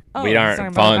 oh, We he's aren't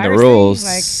talking about following the virus thing? rules,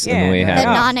 Like, and yeah, we they're have- The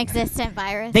like, oh. non-existent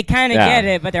virus. They kind of Yeah. get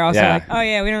it, but they're also Yeah. like, oh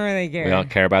yeah, we don't really care. We don't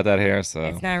care about that here, so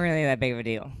It's not really that big of a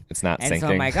deal. it's not And sinking. so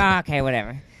I'm like, oh, okay,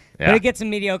 whatever. Yeah. But it gets a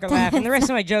mediocre laugh, and the rest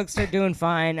of my jokes are doing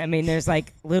fine. I mean, there's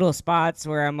like little spots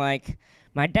where I'm like,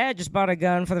 my dad just bought a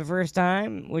gun for the first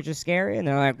time, which is scary, and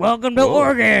they're like, welcome to Whoa.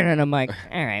 Oregon, and I'm like,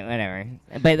 all right, whatever.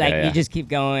 But like, Yeah. you just keep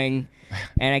going,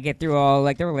 and I get through all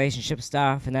like the relationship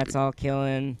stuff, and that's all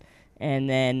killing, and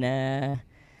then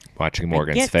Watching get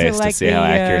Morgan's to, face to like, see how the,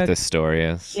 accurate uh, this story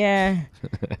is. yeah,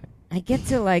 I get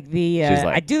to like the She's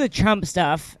like- I do the Trump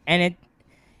stuff, and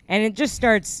it just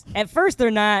starts. At first,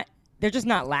 they're just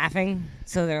not laughing,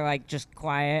 so they're like just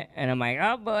quiet, and I'm like,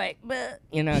 oh boy, bleh,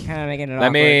 you know, kind of making it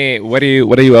awkward. What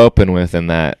do you open with in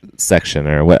that section,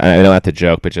 or what? I know not the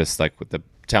joke, but just like with the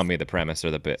tell me the premise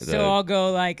or the bit. So I'll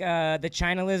go like the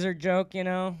China lizard joke, you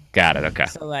know. Got it. Okay.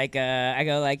 So like I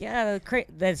go like, yeah,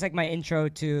 that's like my intro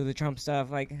to the Trump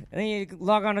stuff. Like, and then you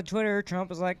log on to Twitter,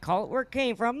 Trump is like, call it where it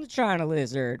came from, the China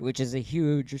lizard, which is a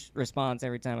huge response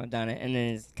every time I've done it, and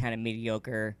then it's kind of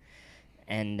mediocre,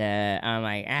 and I'm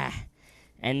like, ah,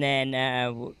 and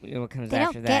then what comes They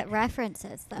after don't that? get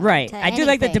references though. Right. to I do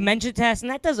like the anything. dementia test,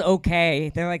 and that does okay.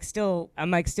 They're like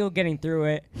I'm like still getting through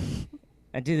it.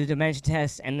 I do the dementia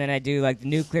test, and then I do like the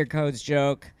nuclear codes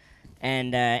joke,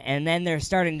 and then they're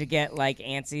starting to get like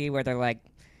antsy where they're like,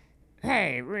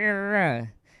 hey, and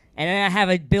then I have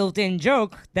a built-in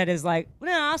joke that is like,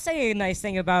 no, I'll say a nice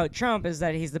thing about Trump is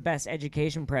that he's the best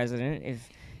education president. If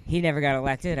he never got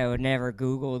elected, I would never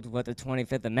Googled what the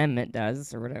 25th Amendment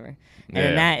does or whatever. And then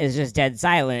Yeah. that is just dead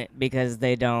silent because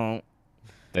they don't.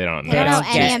 They don't They don't know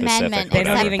any specific amendment They whatever.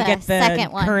 don't Except even the get the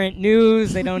second one. current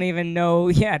news. They don't even know.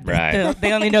 Yeah, Right.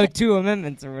 they only know 2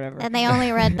 amendments or whatever. And they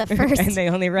only read the first. and they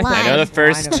only read line. I know the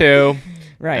first first line of- two,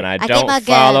 Right. and I give don't a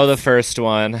follow goods. the first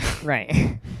one. right.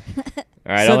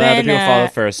 All right, So I don't let other then, people follow uh,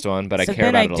 the first one, but I so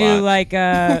care then about I it a do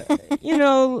lot. like you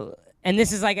know, and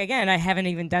this is like again, I haven't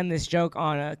even done this joke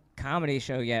on a comedy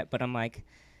show yet, but I'm like,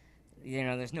 you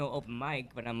know, there's no open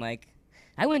mic, but I'm like,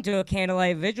 I went to a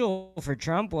candlelight vigil for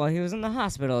Trump while he was in the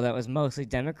hospital. That was mostly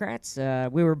Democrats.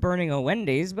 We were burning a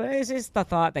Wendy's, but it's just the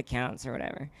thought that counts or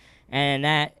whatever. And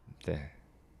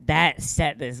that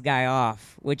set this guy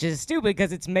off, which is stupid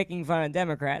because it's making fun of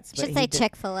Democrats. But Should say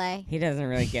Chick-fil-A. he doesn't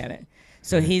really get it.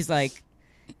 So he's like,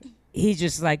 he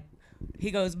just like,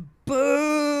 he goes,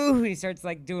 boo! He starts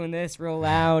like doing this real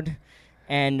loud.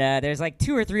 And there's like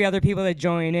 2 or 3 other people that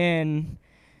join in.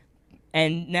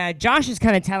 And now Josh is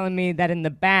kind of telling me that in the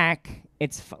back,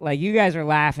 it's like you guys are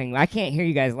laughing. I can't hear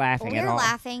you guys laughing We at were all.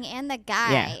 laughing, and the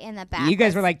guy Yeah. in the back. You guys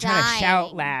was were like trying to shout,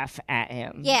 dying. laugh at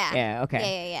him. Yeah. Yeah,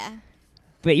 okay. Yeah.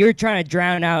 But you were trying to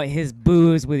drown out his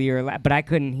boos with your laugh, but I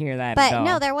couldn't hear that at But all.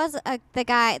 no, there was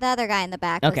the other guy in the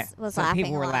back Okay. was So laughing.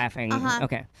 people a were lot. laughing. Uh-huh.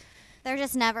 Okay. They're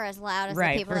just never as loud as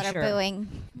Right, the people for that sure. are booing.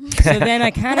 So then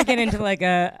I kind of get into like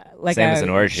Same as an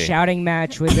a orgy. shouting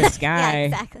match with this Yeah, guy.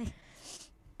 exactly.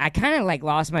 I kind of like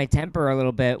lost my temper a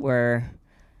little bit where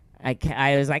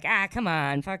I was like, come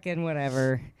on, fucking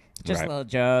whatever. Just Right. a little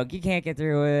joke. You can't get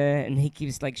through it. And he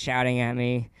keeps like shouting at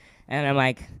me. And I'm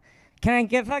like, can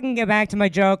I fucking get back to my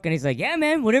joke? And he's like, yeah,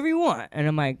 man, whatever you want. And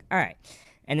I'm like, all right.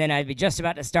 And then I'd be just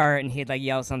about to start and he'd like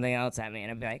yell something else at me.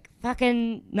 And I'd be like,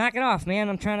 fucking knock it off, man.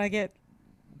 I'm trying to get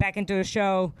back into a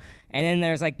show. And then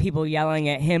there's like people yelling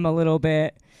at him a little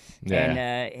bit. Yeah.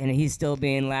 And he's still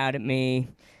being loud at me.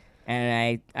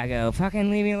 And I go,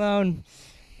 fucking leave me alone.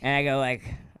 And I go like,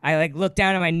 I like look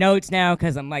down at my notes now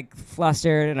because I'm like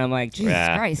flustered and I'm like, Jesus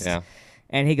Yeah, Christ. yeah.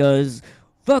 And he goes,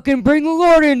 fucking bring the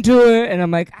Lord into it. And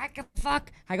I'm like,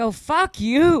 I go, fuck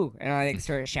you. And I like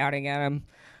started shouting at him.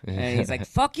 And he's like,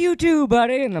 fuck you too,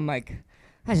 buddy. And I'm like,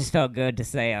 I just felt good to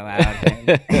say out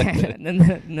loud.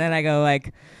 and then I go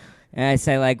like, And I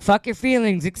say like, "Fuck your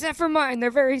feelings, except for mine.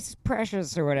 They're very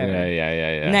precious," or whatever.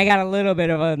 Yeah. And I got a little bit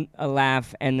of a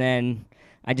laugh, and then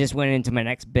I just went into my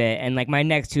next bit, and like my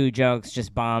next 2 jokes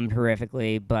just bombed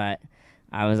horrifically, but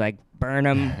I was like, burn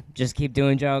them, just keep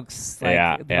doing jokes.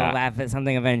 Like, they'll laugh at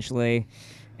something eventually.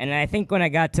 And I think when I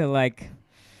got to like,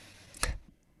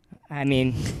 I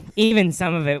mean, even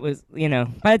some of it was,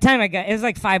 by the time it was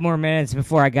like 5 more minutes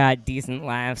before I got decent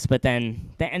laughs, but then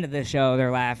the end of the show,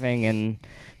 they're laughing, and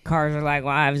cars are like,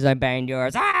 wives, I banged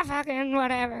yours, fucking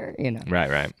whatever,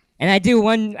 Right. And I do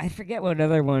one, I forget what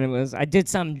other one it was. I did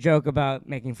some joke about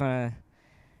making fun of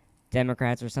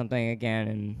Democrats or something again,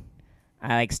 and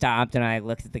I like stopped and I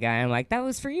looked at the guy. And I'm like, "That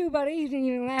was for you, buddy. You didn't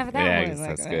even laugh at that Yeah, one." I guess Like,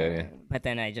 that's good. Yeah. But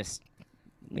then I just,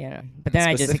 But then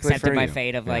I just Specifically accepted for my you.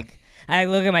 fate of Yeah. like, I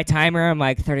look at my timer. I'm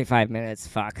like 35 minutes.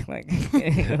 Fuck. Like,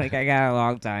 like I got a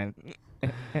long time.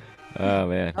 Oh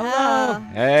man. Oh,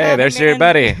 Hey, there's your man.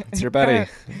 buddy. It's your buddy.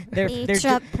 beach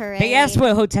up parade. They asked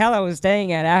what hotel I was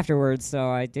staying at afterwards, so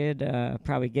I did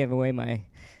probably give away my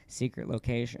secret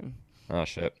location. Oh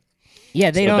shit.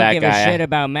 Yeah, they So don't that give guy- a shit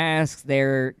about masks.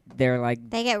 They're like,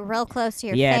 They get real close to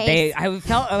your yeah, face. I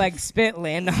felt like spit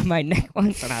land on my neck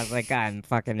once, and I was like, God, I'm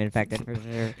fucking infected for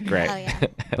sure. Great. Oh, yeah.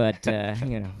 But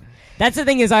that's the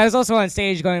thing is, I was also on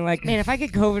stage going like, man, if I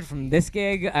get COVID from this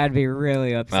gig, I'd be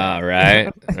really upset.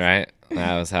 Right.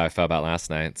 That was how I felt about last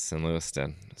night's in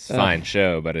Lewiston. It's a Ugh. fine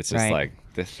show, but it's just Right. like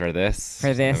this for this.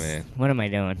 For this, I mean, what am I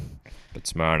doing? but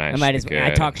tomorrow night. I might should as be I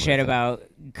good talk with shit it. about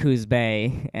Coos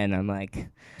Bay, and I'm like,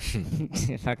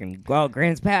 fucking, well,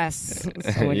 Grants Pass.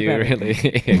 So much You better. really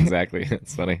exactly.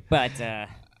 It's funny. But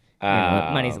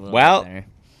money's a little well, better.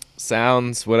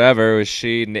 sounds whatever. Was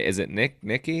she? Is it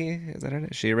Nikki? Is that her name?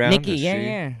 Is she around? Nikki, Is yeah, she-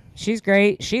 yeah. She's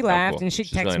great. She laughed, cool. and she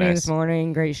She's texted really me nice. this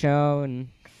morning. Great show. And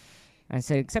I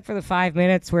said, except for the 5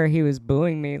 minutes where he was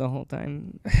booing me the whole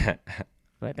time.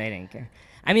 But they didn't care.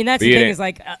 I mean, that's But the you thing didn't- is,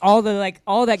 like, all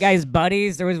that guy's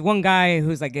buddies. There was one guy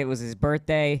who's like, it was his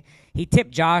birthday. He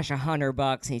tipped Josh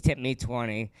 $100, and he tipped me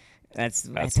 20. That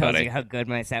tells funny. you how good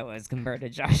my set was compared to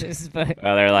Josh's. But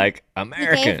Well, they're like He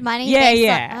American. gave money. yeah, thanks a-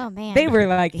 yeah. Oh, man. They were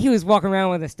like, he was walking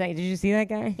around with a steak. Did you see that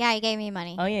guy? Yeah, he gave me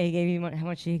money. Oh yeah, he gave you money. How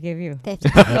much did he give you? 50.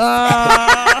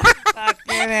 Oh,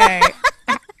 fucking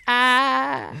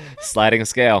A. Sliding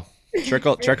scale.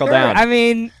 Trickle down. I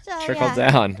mean, So, Trickle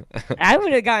yeah. down. I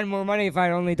would have gotten more money if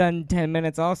I'd only done 10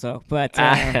 minutes also. But, oh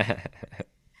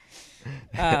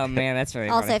man, that's really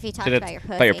Also, funny. if you talked Should've- about your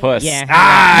pussy. About your puss. Yeah.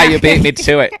 Ah, you beat me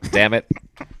to it. Damn it.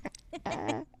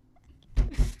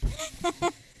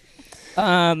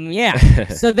 Yeah.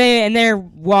 So they're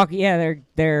walking. Yeah,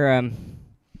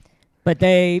 but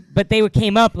they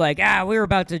came up like, we were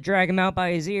about to drag him out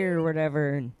by his ear or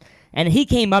whatever. And he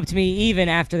came up to me even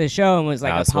after the show and was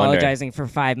like I was wondering. apologizing for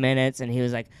 5 minutes. And he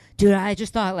was like, dude, I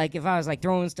just thought like if I was like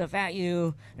throwing stuff at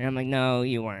you. And I'm like, no,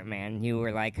 you weren't, man. You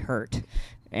were like hurt.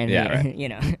 And Yeah, he- right. you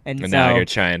know, and And so now you're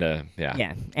trying to,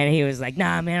 yeah. And he was like,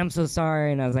 nah, man, I'm so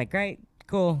sorry. And I was like, great,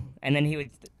 cool. And then he would,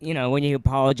 when you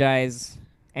apologize.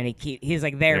 And he's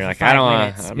like there You're for like, 5 I don't wanna-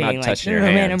 minutes, I'm being not like, touching no, your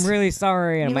man, hands." I'm really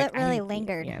sorry. And You I'm like, really "I-"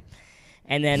 lingered. Yeah.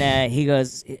 And then he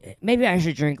goes, maybe I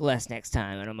should drink less next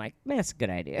time. And I'm like, man, that's a good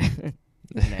idea.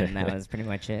 And then that was pretty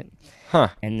much it. Huh.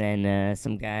 And then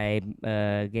some guy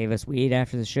gave us weed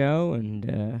after the show,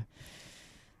 and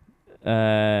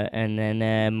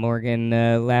then Morgan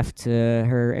left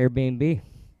her Airbnb.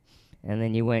 And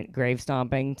then you went grave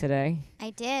stomping today. I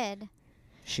did.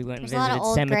 She went and There's a lot of visited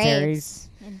old cemeteries.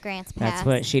 In Grants Pass. That's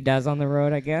what she does on the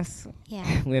road, I guess.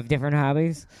 Yeah. We have different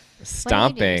hobbies.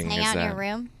 Stomping. What do you do? Just hang is out in that? your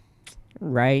room?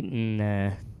 Right, and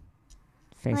I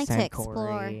like to FaceTime explore.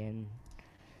 Corey and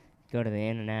go to the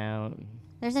In-N-Out.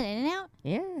 There's an In-N-Out?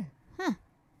 Yeah.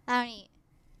 I don't eat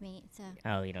meat, so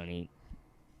Oh, you don't eat.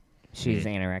 She's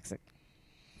anorexic.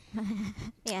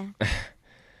 yeah.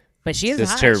 But she is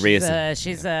Just hot. her She's, reason.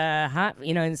 she's hot.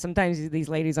 And sometimes these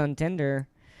ladies on Tinder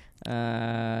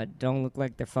don't look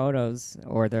like their photos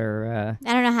or their.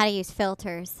 I don't know how to use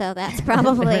filters, so that's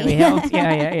probably really helps.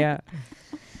 Yeah.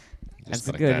 Just That's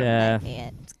a like good. that. might be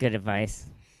it. It's good advice.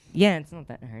 Yeah, it's not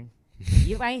that hard.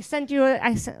 I sent you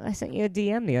I sent you a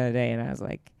DM the other day, and I was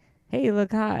like, "Hey, you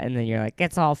look hot," and then you're like,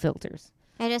 "It's all filters."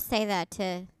 I just say that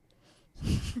to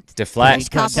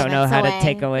Deflect. push Don't know compliments how to away.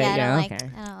 take away- Yeah, yeah, I don't okay.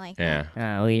 I don't like Yeah. that.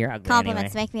 Oh, well, you're ugly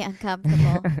Compliments anyway. make me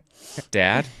uncomfortable.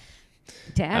 Dad?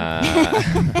 Dad.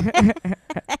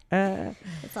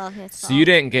 It's all his So fault. you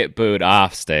didn't get booed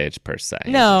off stage per se.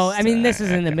 You No, just, I mean this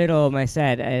is in the okay. middle of my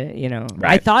set. I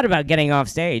Right. thought about getting off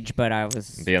stage, but I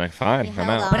was. Being like, fine, You I'm held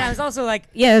out. on. But I was also like,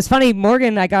 yeah, it's funny.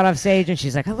 Morgan, I got off stage, and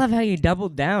she's like, "I love how you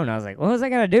doubled down." I was like, "What was I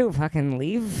gonna do? Fucking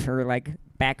leave or like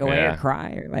back away Yeah. or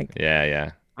cry or like?"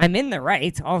 Yeah. I'm in the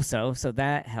right also, so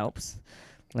that helps.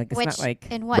 Like it's Which, not like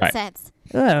in what Right. sense?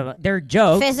 they're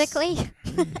jokes. Physically?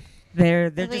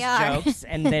 They're We just are. jokes,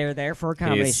 and they're there for a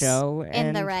comedy He's show. In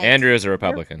And the right. Andrew is a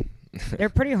Republican. they're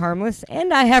pretty harmless,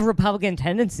 and I have Republican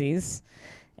tendencies.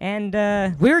 And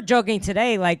we were joking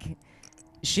today, like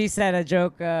she said a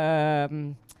joke.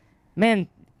 Man,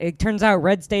 it turns out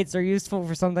red states are useful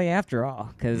for something after all,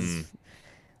 because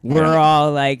we're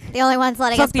all like, The only ones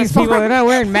letting fuck us these perform. people, they're not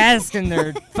wearing masks and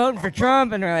they're voting for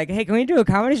Trump, and they're like, hey, can we do a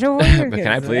comedy show for you? But can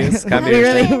I 'Cause, please come to we your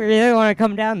really, state? we really want to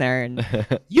come down there, and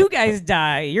you guys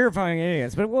die. You're fucking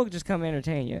idiots, but we'll just come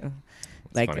entertain you.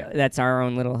 Like funny. that's our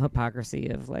own little hypocrisy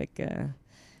of like,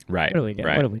 Right. what are we doing?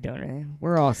 Right. What are we doing? Right?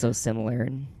 We're all so similar,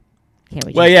 and can't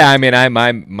we? Well, just- yeah. I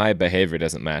mean, my behavior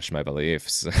doesn't match my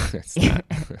beliefs. It's not.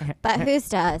 But whose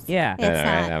does? Yeah. It's Yeah,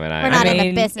 not. I mean, We're not in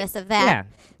mean, the business of that. Yeah.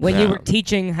 When you No. were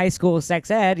teaching high school sex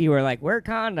ed, you were like, wear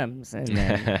condoms, and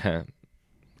then,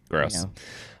 Gross. you know,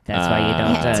 that's why you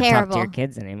don't talk to Terrible. your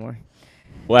kids anymore.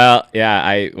 Well,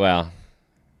 yeah.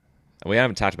 We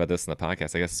haven't talked about this in the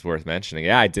podcast. I guess it's worth mentioning.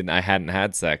 Yeah, I hadn't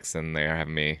had sex, and they are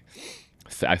having me.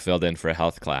 I filled in for a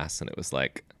health class, and it was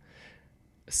like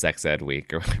sex ed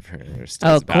week or whatever.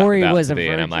 Oh, Corey was to a be,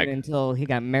 virgin and I'm like, until he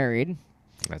got married,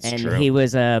 that's and true. he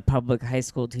was a public high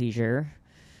school teacher,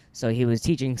 so he was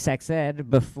teaching sex ed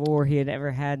before he had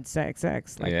ever had sex.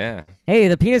 Like, Yeah. hey,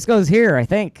 the penis goes here, I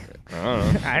think. I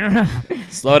don't know. I don't know.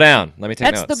 Slow down. Let me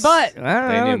take That's notes. the butt. I don't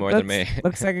They know. knew more than me.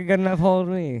 Looks like a good enough hole to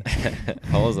me.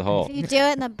 Hole is a hole. If you do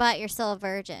it in the butt, you're still a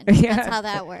virgin. Yeah. That's how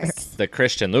that works. The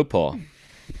Christian loophole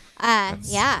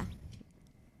Yeah.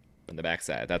 on the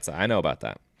backside. I know about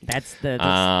that. That's the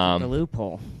Um,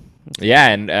 loophole. Yeah,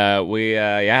 and yeah.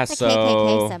 It's a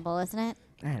KKK So symbol, isn't it?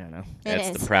 I don't know. It it's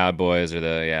is. the Proud Boys or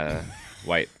the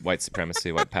white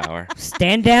supremacy, white power.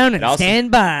 Stand down and It also-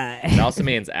 stand by. It also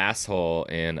means asshole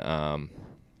in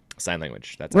sign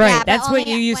language. That's Right, Yeah, but that's what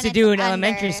only you used when to it's do in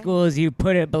elementary under- school. Is you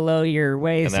put it below your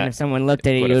waist, and that- if someone looked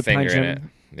at it, put you a would finger punch in it.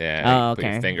 them, Yeah. Oh, Put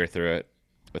your okay. finger through it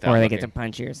without or they looking. get to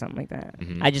punch you or something like that.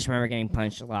 Mhm. I just remember getting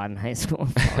punched a lot in high school.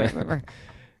 That's all I remember.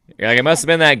 You're like, it must have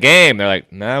been that game. They're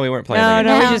like, no, we weren't playing. no, that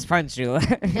no, game. we No. just punched you. Just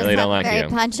Really have don't a like very you.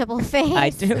 punchable face. I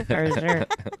do for sure.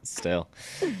 Still.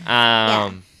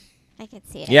 I can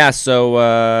see it. Yeah,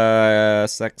 so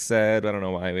sex ed. I don't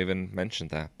know why we even mentioned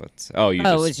that, but it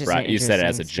was just an you said it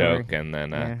as a interesting story. joke, and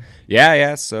then Yeah.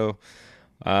 yeah. So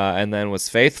and then was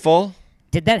faithful.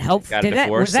 Did that help? Got a Did that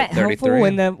was divorce that at helpful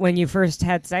 33. when you first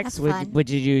had sex? That's fun.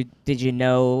 Did you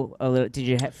know a little? Did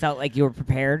you felt like you were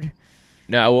prepared?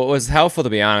 No, what was helpful to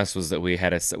be honest was that we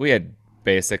had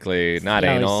basically not Oh,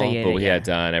 so anal, you- but we yeah. had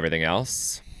done everything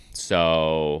else.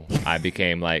 So I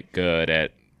became like good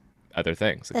at other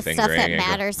things, The like stuff fingering, that and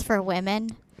matters for women.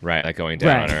 right, like going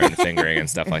down Right. on her and fingering and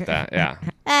stuff like that.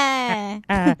 Yeah.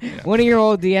 One of your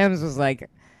old DMs was like,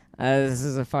 "This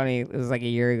is a funny." It was like a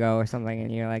year ago or something,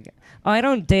 and you're like, "Oh, I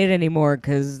don't date anymore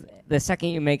because the second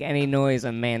you make any noise,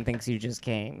 a man thinks you just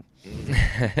came."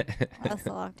 That's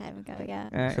a long time ago, yeah.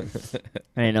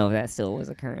 I didn't know if that still was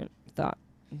a current thought,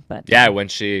 but Yeah, when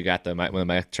when the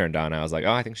mic turned on, I was like,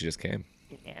 oh, I think she just came.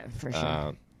 yeah, for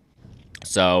sure.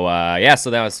 So so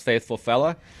that was faithful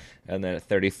fella, and then at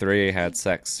 33 had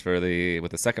sex with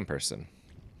the second person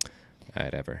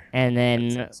I'd ever. And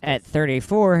then at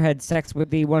 34, had sex with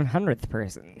the 100th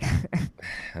person.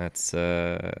 That's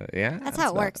yeah. That's how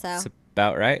it works, though. That's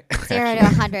about right. 0 to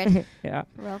 100 yeah.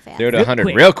 real fast. 0 to Real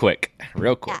 100 quick.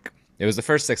 real quick. It was the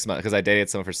first 6 months because I dated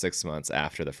someone for 6 months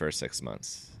after the first 6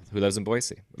 months who lived in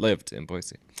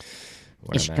Boise.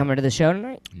 Where Is she I'm at. coming to the show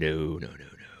tonight? No.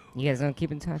 You guys don't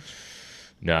keep in touch?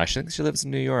 No, I think she lives in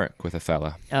New York with a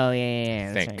fella. Oh, yeah,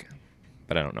 I that's think, right.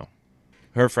 but I don't know.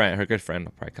 Her good friend,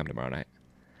 will probably come tomorrow night.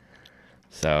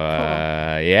 So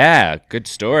yeah, good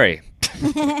story.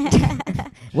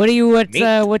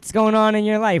 What's going on in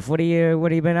your life? What have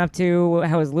you been up to?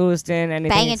 How is Lewiston? Anything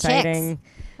Banging exciting? chicks.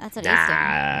 That's what he's doing.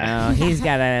 Nah. No, he's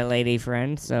got a lady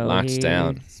friend, so Locked he's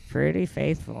down. pretty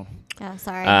faithful. Oh,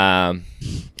 sorry.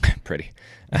 Pretty.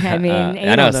 I mean, I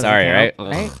anal know. doesn't Sorry, count,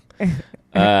 right?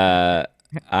 right?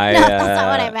 I. no, that's not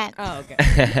what I meant. Oh,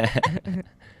 okay.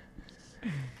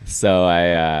 So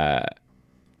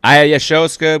yeah,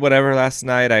 show's good. Whatever. Last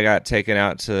night I got taken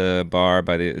out to a bar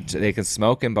they can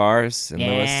smoke in bars in Yeah.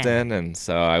 Lewiston, and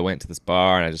so I went to this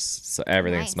bar and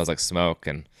everything Nice. smells like smoke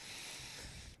and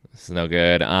it's no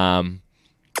good.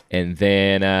 And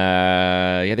then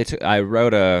I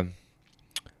rode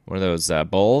one of those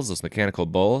bowls, those mechanical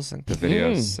bowls. I think the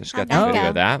videos. I just got the How'd that video go?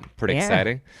 of that. Pretty Yeah.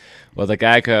 exciting. Well, the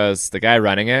guy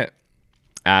running it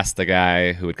asked the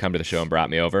guy who would come to the show and brought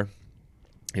me over.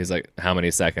 He was like, "How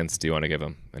many seconds do you want to give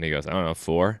him?" And he goes, "I don't know,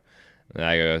 4." And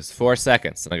I goes, 4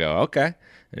 seconds. And I go, okay.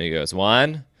 And he goes,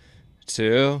 1,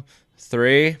 2,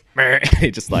 3.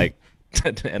 He just like,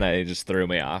 and I just threw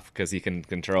me off because he can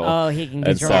control. Oh, he can And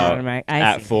control so automatic. I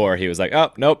at see. 4, he was like,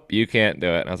 oh, nope, you can't do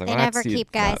it. And I was like, They well, never that's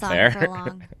keep guys not on fair. for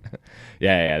long.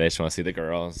 Yeah, they just want to see the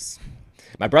girls.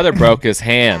 My brother broke his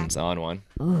hand on one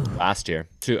last year,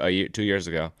 2 years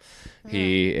ago.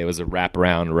 It was a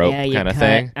wraparound rope Yeah, you kind of cut.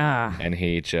 thing, Ah. and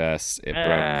it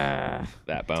broke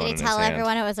that bone Did he in his tell hand.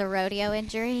 everyone it was a rodeo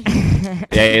injury?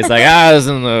 Yeah, he's like, I was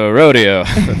in the rodeo.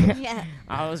 Yeah.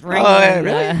 I was Oh, wrangling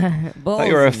really? I bulls. thought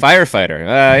you were a and- firefighter.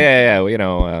 Yeah.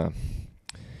 Well,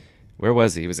 where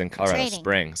was he? He was in Colorado Training.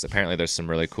 Springs. Apparently, there's some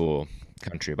really cool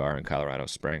country bar in Colorado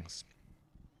Springs.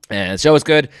 And the show was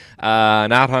good.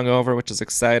 Not hungover, which is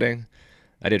exciting.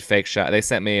 I did fake shot. They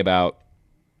sent me about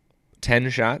 10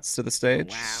 shots to the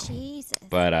stage. Jesus.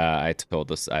 But I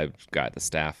got the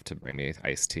staff to bring me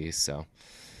iced tea, so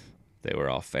they were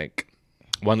all fake.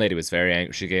 One lady was very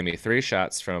angry. She gave me 3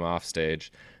 shots from off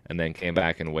stage, and then came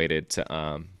back and waited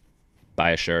to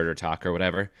buy a shirt or talk or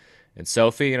whatever. And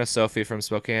Sophie, Sophie from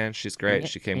Spokane, she's great.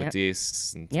 She came with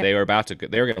Dees. And Yep. they were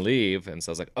going to leave, and so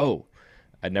I was like, oh,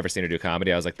 I'd never seen her do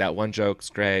comedy. I was like, that one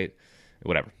joke's great.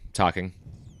 Whatever, talking.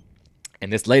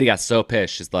 And this lady got so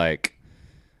pissed. She's like,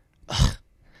 ugh.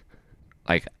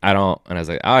 Like, I don't, and I was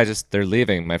like, oh, they're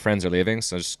leaving. My friends are leaving,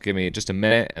 so just give me just a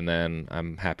minute, and then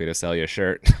I'm happy to sell you a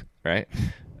shirt, right?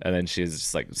 And then she's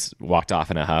just like walked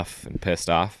off in a huff and pissed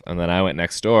off. And then I went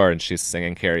next door, and she's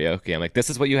singing karaoke. I'm like, this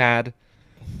is what you had?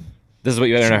 This is what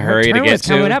you had in a Her hurry to turn get was to?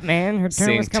 coming up, man. Her turn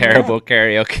Sing was coming terrible up.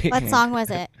 karaoke. What song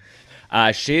was it?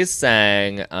 She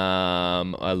sang a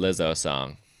Lizzo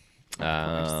song.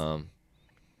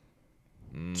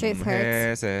 Truth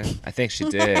Hurts. I think she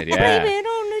did, Blame yeah. it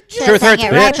on the Should've Truth sang Hurts,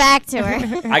 it right bitch. back to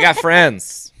her. I got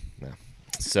friends. No.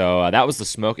 So that was the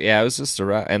smoke. Yeah, it was just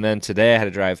and then today I had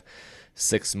to drive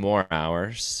 6 more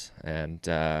hours, and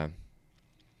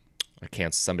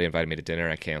somebody invited me to dinner.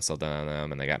 I canceled on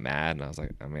them, and they got mad, and I was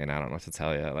like, I mean, I don't know what to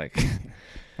tell you. Like,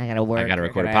 I gotta work. I got to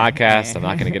record a gotta- podcast. I'm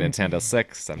not going to get into Nintendo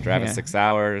 6. I'm driving Yeah. 6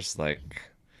 hours. Like,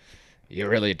 you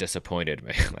really disappointed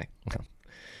me. Like, well,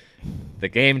 the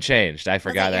game changed. I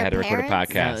forgot it I had to your record a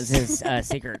parents? That was podcast. his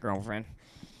secret girlfriend.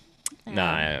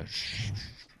 Nah.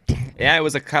 Yeah, it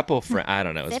was a couple friend. I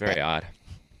don't know. It was Zip very it. odd.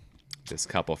 This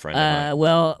couple friend of mine.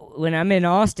 Well, when I'm in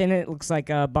Austin, it looks like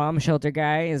a bomb shelter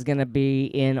guy is gonna be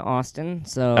in Austin.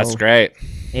 So That's great.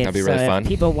 if, That'd be really fun. If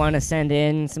people want to send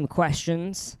in some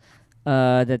questions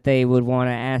that they would want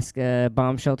to ask a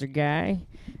bomb shelter guy.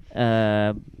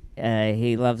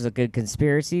 He loves a good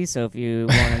conspiracy, so if you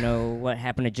want to know what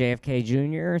happened to JFK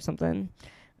Jr. or something,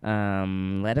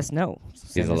 let us know. Send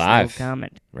us a little alive.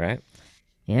 comment. Right?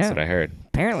 Yeah, That's what I heard.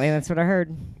 apparently that's what I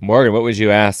heard. Morgan, what would you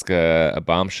ask a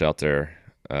bomb shelter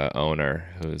owner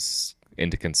who's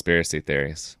into conspiracy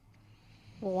theories?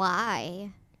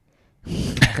 Why?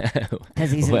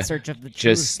 Because he's in What? search of the truth.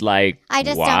 Just like, I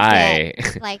just why?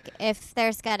 don't get, like, if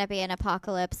there's gonna be an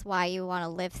apocalypse, why you want to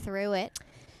live through it?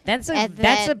 That's a and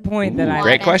that's a then point that I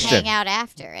Great wanna question. Hang out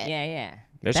after it. Yeah.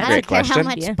 There's That's a I great don't care how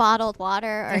question. much Yeah. bottled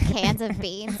water or cans of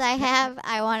beans I have.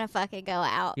 I want to fucking go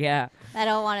out. Yeah. I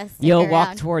don't want to. You'll around.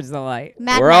 walk towards the light.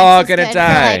 Mad We're Max all is gonna good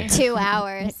die. for like 2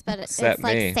 hours, but it's Except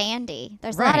like me. sandy.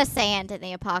 There's a lot Right. of sand in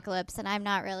the apocalypse, and I'm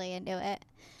not really into it.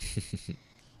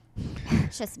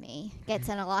 It's just me. Gets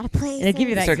in a lot of places. And they give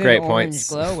you that These are good great orange points.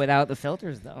 glow without the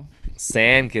filters, though.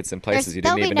 Sand gets in places you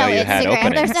didn't there'll even be know no you had Instagram.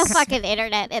 openings. There's no fucking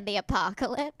internet in the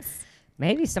apocalypse.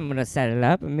 Maybe someone will set it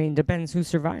up. I mean, depends who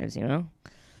survives, you know?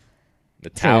 The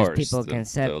Sure, there's towers, people the, can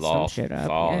set they'll some all shit up,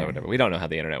 fall yeah. or whatever. We don't know how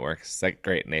the internet works. It's that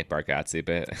great Nate Bargatze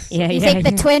bit. Yeah, You yeah. think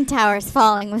the Twin Towers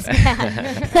falling was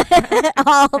bad?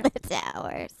 All the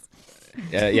towers.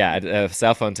 Yeah, a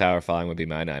cell phone tower falling would be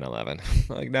my 9/11.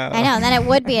 Like, no. I know, and then it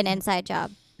would be an inside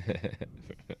job.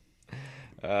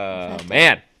 Oh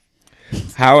man,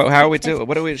 how are we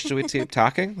doing? Should we keep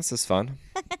talking? This is fun.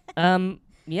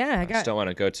 Yeah, I I just don't want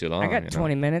to go too long. I got you know?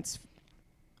 20 minutes.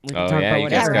 We Oh, can talk yeah, about you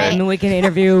whatever. guys got- I mean, we can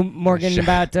interview Morgan Sure.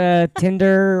 about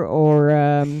Tinder or.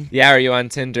 Yeah, are you on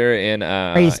Tinder in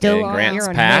Are you still in on? Grants You're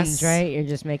on Pass? Hinge, right? You're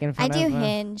just making I fun do of.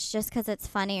 Hinge just because it's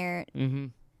funnier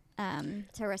Mm-hmm.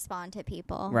 to respond to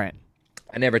people. Right.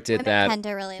 I never did I that. tend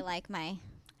to really like my.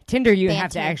 Tinder, you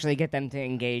have to Banter. actually get them to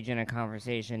engage in a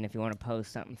conversation if you want to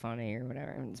post something funny or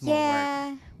whatever. It's more work.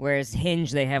 Yeah. Whereas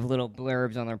Hinge, they have little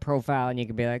blurbs on their profile, and you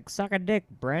can be like, "Suck a dick,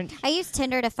 Brent." I use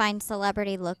Tinder to find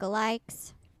celebrity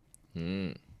lookalikes.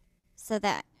 Mm. So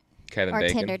that. Kevin Or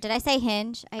Bacon. Tinder. Did I say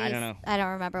Hinge? I don't know. I don't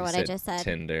remember You what I just said.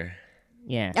 Tinder.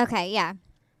 Yeah. Okay, yeah.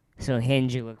 So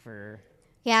Hinge, you look for.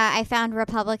 Yeah, I found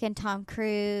Republican Tom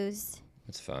Cruise.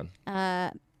 That's fun.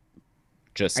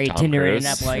 Just Are you Tom Tindering Cruise. it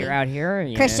up while you're out here? Or are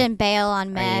you, Christian Bale on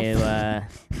Are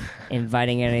meth. you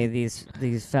inviting any of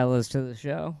these fellas to the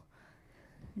show?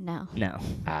 No. No.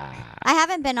 Ah, I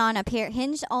haven't been on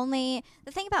Hinge only.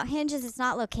 The thing about Hinge is it's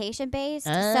not location based.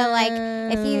 So like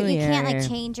if you can't like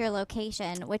change your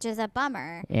location, which is a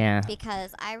bummer Yeah.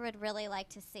 because I would really like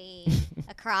to see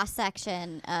a cross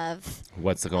section of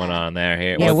what's going on there?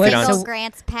 Here, Yeah, well, what- get on- single so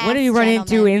Grants Pass. What do you run into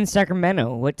gentlemen. in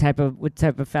Sacramento? What type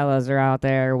of fellas are out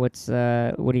there? What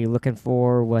are you looking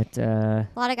for? What A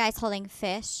lot of guys holding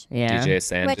fish. yeah. DJ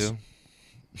Sandu.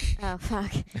 Oh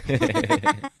fuck.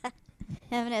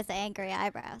 Him and his angry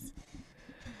eyebrows.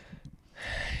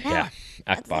 No, Yeah,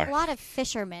 it's a Akbar. lot of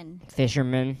fishermen.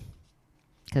 Fishermen,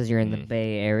 because you're in the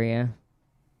Bay Area.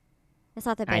 It's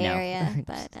not the I Bay know. Area,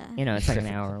 but You know, it's like an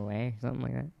hour away, something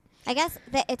like that. I guess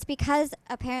that it's because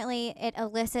apparently it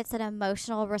elicits an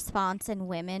emotional response in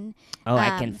women Oh,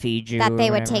 I can feed you. that or they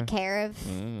would whatever. take care of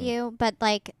you. But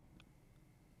like,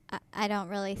 I don't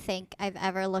really think I've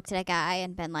ever looked at a guy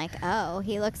and been like, oh,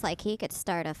 he looks like he could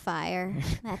start a fire.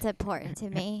 That's important to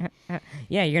me.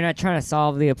 Yeah, you're not trying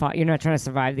to you're not trying to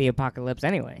survive the apocalypse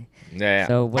anyway. Yeah.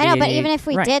 So what I do know, you but need- even if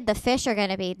we right. did, the fish are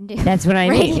gonna be. That's what I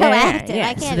mean. radioactive. Yeah, I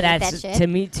yeah. can't So eat that that's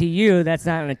shit. to you. That's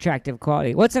not an attractive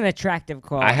quality. What's an attractive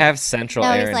quality? I have central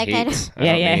No, he's air and like, I heat. I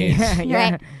Yeah, don't yeah, need- yeah, yeah.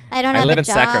 Right. I don't I have live a in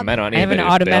job. Sacramento. I I have an need to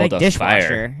automatic build a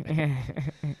fire.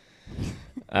 dishwasher.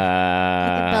 I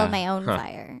can build my own huh.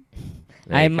 fire.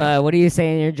 There you go. What do you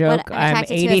say in your joke? I'm I'm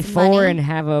attracted to is 84 money. and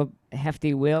have a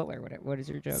hefty will, or what is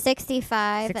your joke?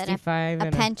 65 and 65 a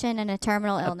and pension and a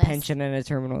terminal a illness. pension and a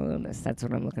terminal illness. That's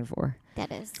what I'm looking for. That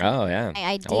is Oh yeah. my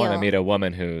I want to ideal. meet a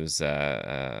woman who's in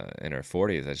her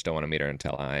 40s. I just don't want to meet her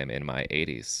until I'm in my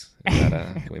 80s. Is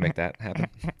that, can we make that happen?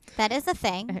 That is a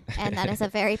thing, and that is a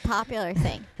very popular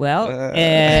thing. Well,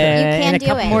 can in a do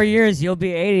couple it. more years, you'll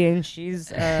be 80 and she's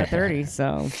 30.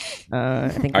 So I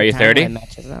think Are the you 30? timeline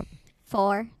matches up.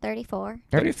 34.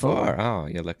 34. Oh,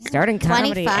 you look. Starting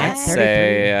comedy 25. at I'd 33.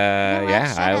 Say, know what? yeah,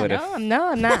 Shut I up. would have. No,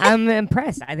 I'm not. I'm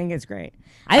impressed. I think it's great.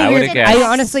 I think would've you're- guessed.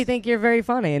 I honestly think you're very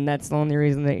funny, and that's the only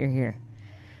reason that you're here.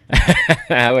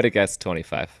 I would have guessed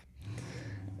 25.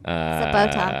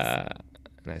 Botox.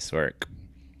 Nice work.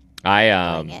 I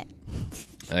Doing it.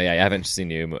 Oh yeah, I haven't seen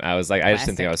you. I was like, I just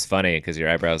didn't think I was funny because your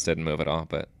eyebrows didn't move at all.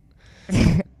 But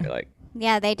you're like,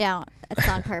 Yeah, they don't. It's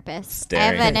on purpose. I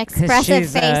Staring. have an 'Cause expressive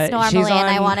she's, face she's normally, and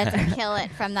I on- wanted to kill it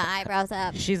from the eyebrows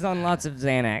up. She's on lots of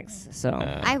Xanax, so.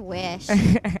 I wish.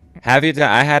 have you done?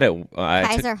 I had it. I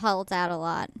took- Kaiser holds out a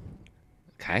lot.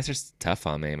 Kaiser's tough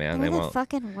on me, man. They're They the won't.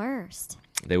 fucking worst.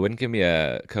 They wouldn't give me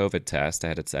a COVID test. I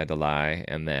had to lie,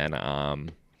 and then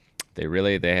they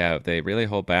really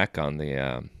hold back on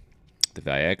the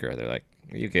Viagra. They're like,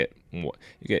 you get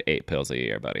 8 pills a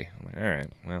year, buddy. I'm like, all right,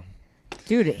 well,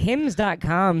 Dude,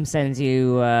 Hims.com sends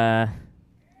you,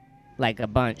 like, a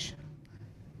bunch.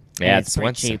 And yeah, it's pretty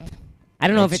once cheap. I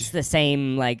don't know if once it's the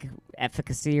same, like,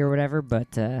 efficacy or whatever,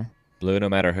 but, blue, no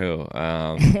matter who.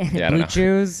 Yeah, I don't Blue know.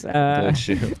 Chews, Blue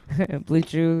Chew. Blue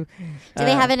Chew. Do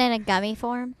they have it in a gummy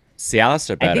form? Cialis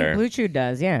are I better. think Blue Chew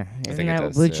does, yeah. Isn't think it that what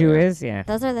does, Blue Chew yeah. is? Yeah.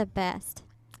 Those are the best.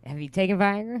 Have you taken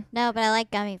Viagra? No, but I like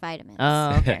gummy vitamins.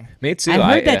 Oh, okay. Me too. I've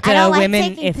heard that I don't like women,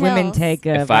 taking if women pills. take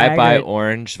if I buy Viagra,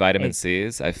 orange vitamin it-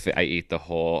 C's, I eat the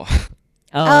whole.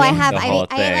 Oh, I yeah. have. The I whole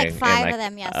ate like thing in, 5 like, of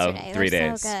them yesterday. 3 They're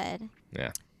days. so good.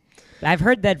 Yeah. I've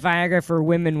heard that Viagra for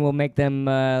women will make them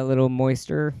a little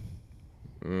moister.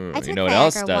 Mm, I took you know what Viagra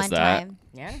else does one that? time.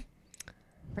 Yeah.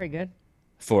 Pretty good.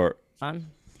 For Fun.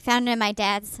 Found it in my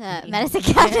dad's medicine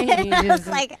cabinet. You I was just-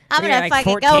 like, I'm you're gonna like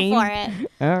fucking 14? go for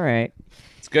it. All right.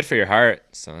 it's good for your heart,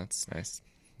 so that's nice.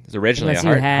 It's originally Unless a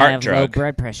you heart have low drug.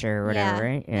 blood pressure or whatever,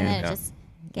 right? And then it Yeah. just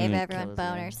gave Mm, everyone kills you.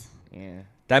 boners. Yeah.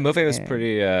 That movie was Yeah.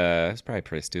 pretty. It was probably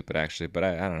pretty stupid actually, but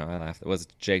I don't know. I laughed. It was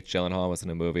Jake Gyllenhaal was in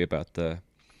a movie about the.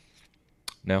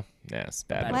 No, yeah, it's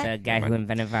bad. About the guy who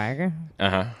invented Viagra? Uh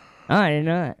huh. Oh, I didn't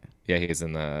know that. Yeah, he's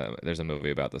in the. There's a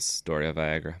movie about the story of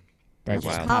Viagra. That What's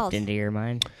just it popped called? into your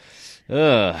mind.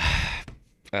 Ugh.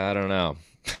 I don't know.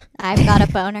 I've got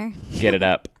a boner. Get it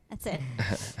up. That's it.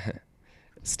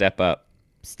 Step up.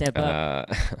 Step up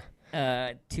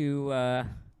Uh, to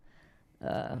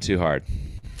too hard.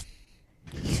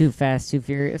 Too Fast, Too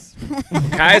Furious.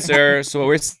 Kaiser. So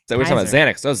we're talking about Kaiser.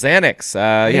 Xanax. Oh, Xanax.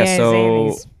 Yeah.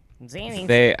 So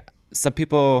Xannies. some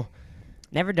people.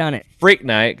 Never done it. Freak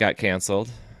Night got canceled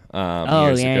Oh,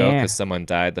 years yeah, ago yeah. because someone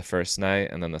died the first night,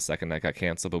 and then the second night got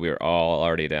canceled. But we were all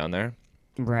already down there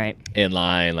Right. in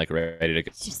line, like ready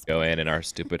to go in our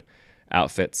stupid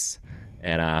outfits.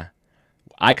 And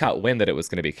I caught wind that it was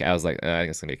going to be. I was like, I think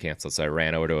it's going to be canceled. So I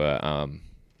ran over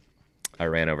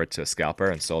to a scalper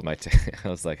and sold my ticket. I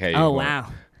was like, hey, Oh, you want- wow.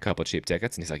 couple cheap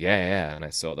tickets, and he's like, yeah. And I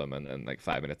sold them, and then like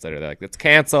 5 minutes later, they're like, it's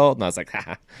canceled, and I was like,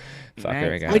 haha, fucker, I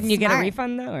Nice. guess. Wouldn't you get a Smart.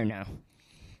 refund though, or no?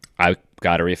 I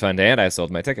got a refund and I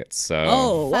sold my tickets. So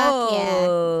Oh, Fuck yeah.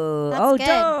 whoa. That's Oh, good.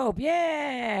 dope.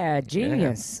 Yeah.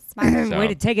 Genius. Smart. So- Way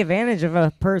to take advantage of a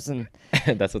person.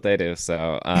 that's what they do.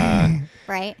 So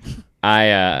Right?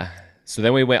 so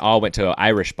then we all went to an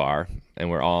Irish bar, and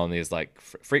we're all in these like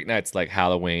freak nights, like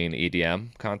Halloween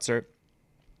EDM concert.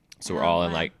 So we're Oh, all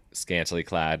in wow. like scantily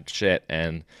clad shit,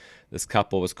 and this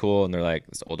couple was cool, and they're like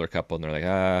this older couple, and they're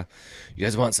like, you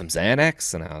guys want some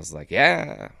Xanax? And I was like,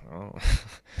 yeah. Oh.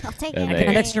 I'll take And it. they-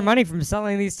 And extra money from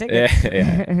selling these tickets.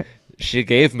 yeah. She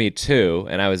gave me 2,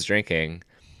 and I was drinking.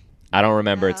 I don't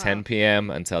remember Oh. 10 p.m.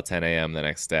 until 10 a.m. the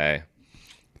next day.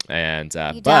 And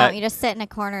You but don't. You just sit in a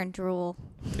corner and drool.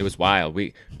 it was wild.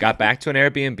 We got back to an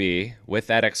Airbnb with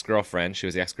that ex-girlfriend. She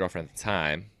was the ex-girlfriend at the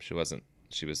time. She was an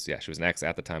ex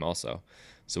at the time also.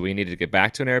 So we needed to get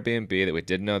back to an Airbnb that we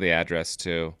didn't know the address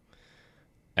to,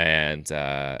 and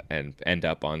end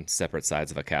up on separate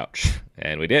sides of a couch.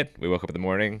 And we did. We woke up in the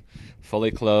morning, fully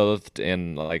clothed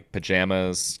in like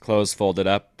pajamas, clothes folded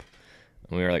up.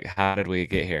 And we were like, "How did we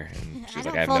get here?" And she I was don't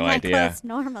like, "I have fold no my idea." clothes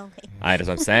normally. That's what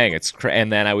I'm saying.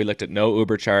 And then we looked at no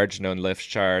Uber charge, no Lyft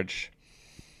charge.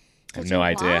 I have Did no you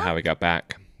idea walk? how we got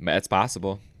back. But it's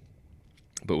possible,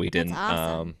 but we didn't.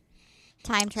 awesome.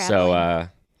 Time traveling.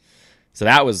 So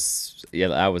that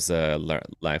was a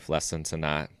life lesson to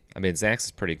not. I mean, Xanax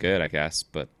is pretty good, I guess,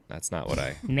 but that's not what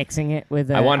I. Mixing it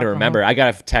with I wanted to alcohol. remember. I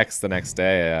got a text the next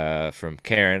day from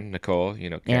Karen Nicole. You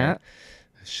know, Karen,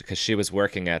 because she was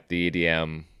working at the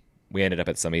EDM. We ended up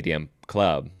at some EDM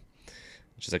club.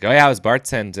 She's like, "Oh yeah, I was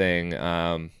bartending.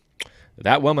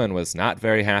 That woman was not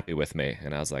very happy with me,"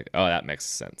 and I was like, "Oh, that makes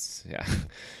sense. Yeah."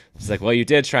 She's like, "Well, you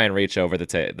did try and reach over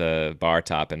the bar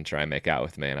top and try and make out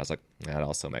with me," and I was like, "That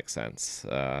also makes sense."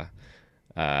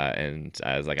 And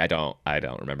I was like, I don't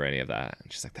remember any of that.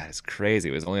 And she's like, "That is crazy.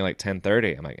 It was only like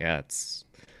 10:30." I'm like, "Yeah, it's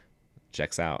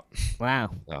checks out."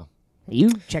 Wow. So You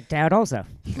checked out also.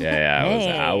 yeah, I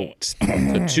Hey. was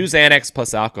out. So 2 Xanax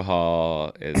plus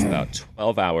alcohol is about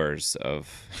 12 hours of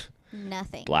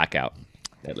Nothing. blackout,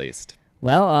 at least.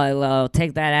 Well, I'll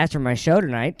take that after my show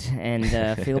tonight and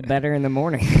feel better in the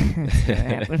morning. That's gonna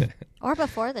happen. Or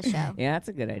before the show. Yeah, that's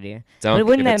a good idea. Don't But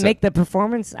wouldn't give it that to- make the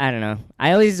performance? I don't know.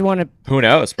 I always want to Who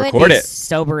knows? Would Record be it.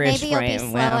 soberish. Maybe you'll be frame.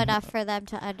 slow Well, enough for them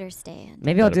to understand.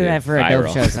 Maybe I'll That'll do be that for a dope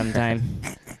viral. show sometime.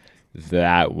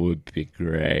 That would be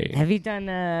great. Have you done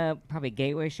probably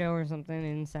Gateway Show or something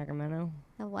in Sacramento?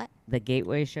 The what? The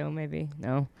Gateway Show, maybe?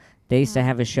 No? They used to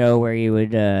have a show where you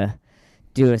would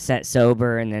do a set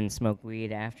sober and then smoke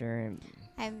weed after.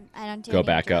 I don't do Go any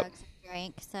back up. drugs or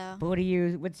drink, so But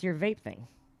what's your vape thing?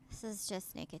 this is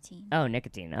just nicotine. Oh,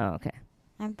 nicotine. Oh, okay.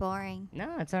 I'm boring.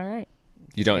 No, it's all right.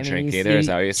 You don't I mean, drink you either, is see-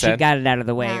 that what you She said? got it out of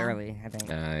the way No. early, I think.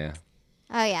 Yeah.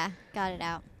 Oh yeah, got it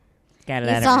out. Got it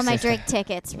out Used of all her my system. drink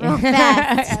tickets real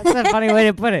fast. That's a funny way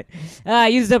to put it. I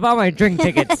used up all my drink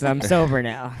tickets. I'm sober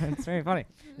now. It's very funny.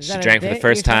 Is She that a drank for the date?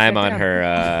 first You should time sit on down. her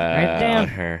Write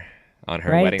down. on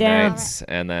her Write wedding down. nights,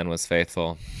 and then was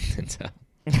faithful until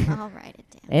I'll write it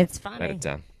down. It's write funny. it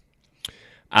down.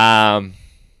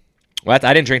 What?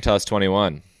 I didn't drink till I was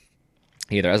 21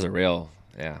 either. That was a real,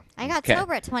 yeah. I got Ca-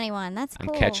 sober at 21. That's I'm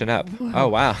cool. catching up. Oh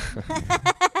wow.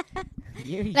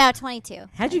 No, 22.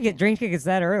 How'd you get drink tickets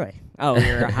that early? Oh,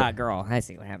 you're a hot girl. I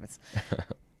see what happens.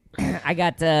 I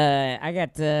got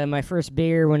my first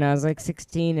beer when I was like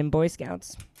 16 in Boy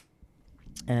Scouts.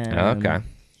 Okay.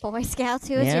 Boy Scouts.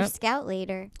 Who was Yeah. your scout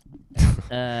leader?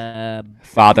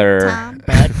 Father. Tom.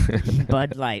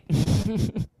 Bud Light.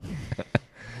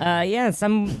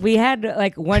 We had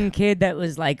like one kid that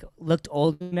was like looked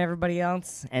older than everybody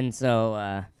else, and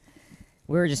so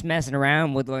we were just messing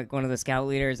around with like one of the scout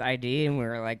leaders' ID, and we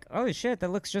were like, "Oh shit,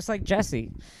 that looks just like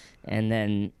Jesse." And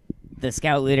then the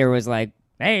scout leader was like,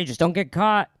 "Hey, just don't get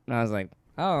caught." And I was like,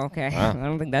 "Oh, okay." Wow. I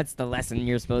don't think that's the lesson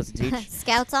you're supposed to teach.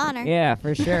 Scouts honor. Yeah,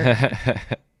 for sure.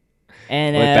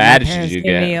 And What my badge did parents you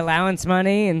gave get? me allowance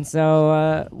money, and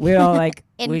so we all like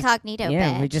Incognito we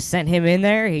badge. just sent him in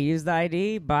there. He used the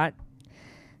ID, but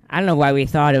I don't know why we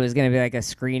thought it was gonna be like a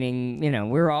screening. You know,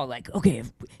 we were all like, okay,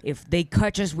 if they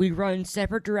catch us, we run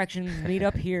separate directions, meet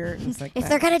up here. It's like If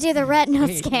they're gonna do the retinal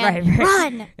scan, Right.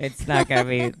 run. it's not gonna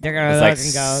be. They're It gonna was look like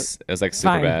and go it was like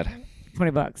super fine. bad.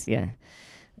 $20, yeah,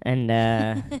 and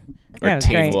yeah, Or it was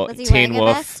Teen great Wolf. Was he Teen wearing a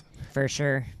Wolf. vest? for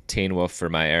sure. Teen Wolf for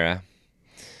my era.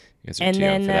 You guys are And too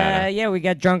young then for that. yeah, we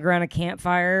got drunk around a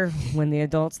campfire when the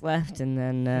adults left, and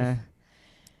then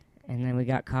we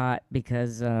got caught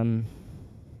because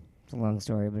it's a long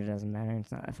story, but it doesn't matter.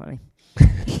 It's not that funny.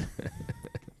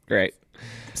 Great.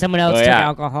 Someone else Oh, took yeah.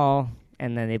 alcohol,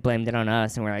 and then they blamed it on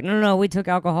us, and we're like, no, we took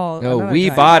alcohol. No, another we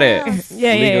time." bought it.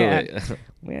 Yeah. legally.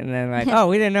 And then like, oh,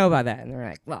 we didn't know about that, and they're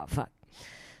like, well, fuck.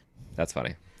 That's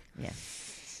funny. Yeah.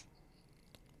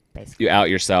 Basically. You out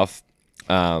yourself.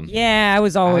 Yeah, I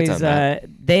was always. done that.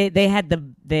 They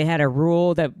had a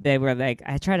rule that they were like.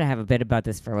 I try to have a bit about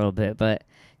this for a little bit, but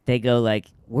they go like,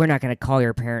 we're not gonna call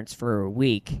your parents for a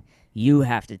week. You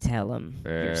have to tell them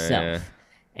yourself,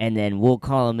 and then we'll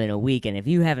call them in a week. And if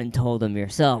you haven't told them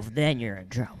yourself, then you're in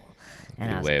trouble.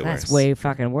 And I was Way like, that's worse. way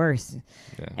fucking worse.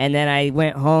 Yeah. And then I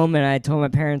went home and I told my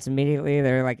parents immediately.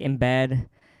 They're like in bed,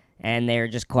 and they were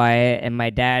just quiet. And my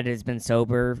dad has been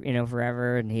sober,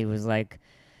 forever, and he was like,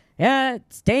 "Yeah,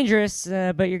 it's dangerous,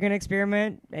 but you're gonna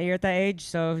experiment. You're at that age,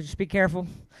 so just be careful."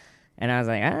 And I was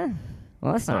like,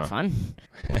 well, that's not Huh. fun.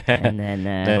 And then,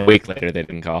 And a week later, they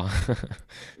didn't call.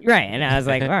 right, and I was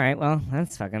like, all right, well,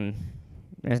 that's fucking.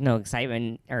 There's no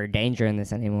excitement or danger in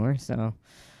this anymore. So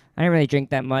I didn't really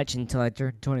drink that much until I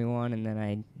turned 21, and then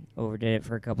I overdid it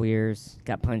for a couple years.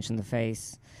 Got punched in the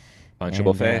face.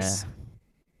 Punchable And, face.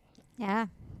 Yeah.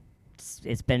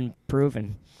 It's been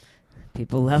proven.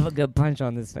 People love a good punch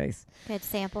on this face. Good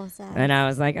sample size. And I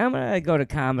was like, I'm going to go to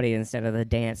comedy instead of the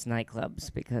dance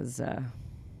nightclubs because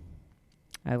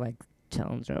I like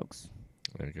telling jokes.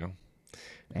 There you go.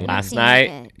 And- Last Seems like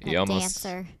night, a you almost.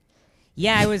 dancer.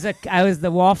 Yeah, I was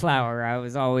the wallflower. I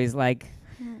was always like,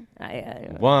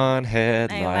 One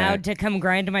headlight. I allowed to come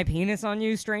grind my penis on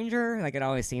you, stranger? Like, it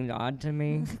always seemed odd to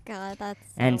me. God, that's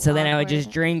And so then I would awkward.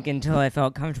 just drink until I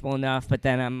felt comfortable enough, but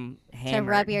then I'm to hammered.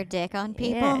 rub your dick on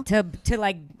people. Yeah, to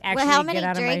like actually Well, how many get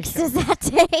out drinks of my does that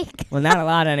take? Well, not a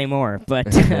lot anymore, but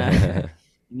 -1.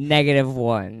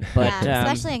 But yeah,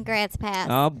 especially in Grants Pass.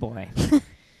 oh boy.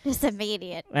 Just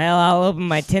immediate. Well, I'll open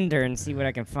my Tinder and see what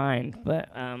I can find. But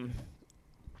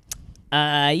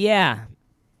yeah.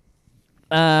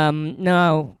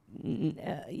 No.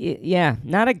 Yeah,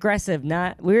 not aggressive.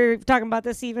 Not. We were talking about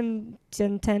this even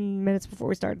 10 minutes before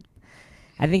we started.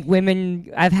 I think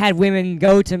I've had women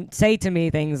say to me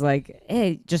things like,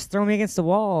 "Hey, just throw me against the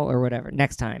wall" or whatever.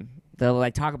 Next time they'll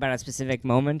like talk about a specific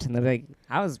moment and they'll be like,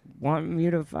 "I was wanting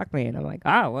you to fuck me," and I'm like,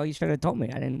 "Oh, well, you should have told me.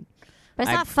 I didn't." But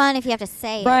it's I- not fun if you have to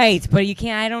say it. Right, but you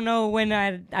can't. I don't know when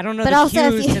I don't know But the also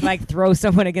if cues you- to like throw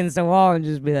someone against the wall and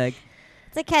just be like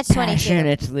It's a catch-22.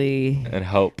 passionately. And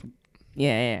hope.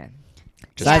 Yeah.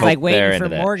 Just So I was hope like they're waiting into for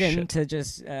that Morgan shit. to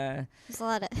just There's a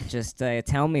lot of...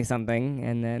 tell me something,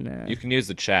 and then You can use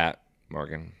the chat,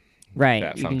 Morgan. right,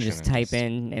 that you can function just and type just-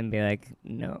 in and be like,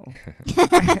 no.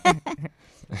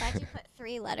 Why'd you put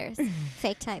 3 letters?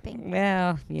 Fake typing.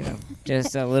 Well,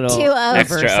 just a little 2 O's.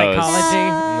 Extra reverse O's. psychology.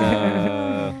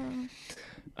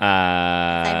 No.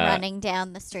 I'm running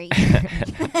down the street.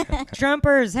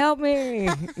 Trumpers, help me!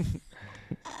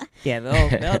 Yeah,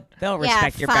 they'll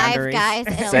respect your 5 boundaries. guys.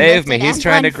 and a Save me, lifted he's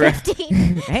trying to grab-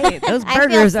 F-150. Hey, those I feel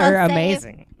burgers so are safe.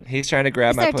 amazing. He's trying to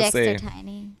grab my Their dicks pussy. are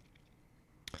tiny.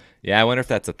 Yeah, I wonder if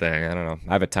that's a thing. I don't know.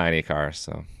 I have a tiny car,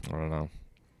 so I don't know.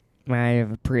 I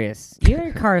have a Prius.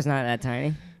 Your car's not that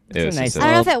tiny. It's It a was nice just a I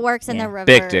don't know if little it works in yeah. the reverse.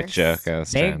 Big dick joke. I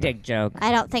was big trying to- dick joke.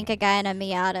 I don't think a guy in a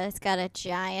Miata's got a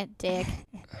giant dick.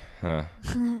 Huh.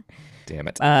 Damn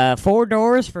it. 4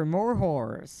 doors for more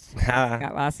whores. Ha.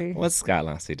 Scott Lassie. What's Scott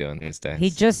Lassie doing these days? He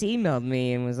just emailed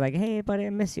me and was like, "Hey, buddy, I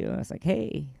miss you." I was like,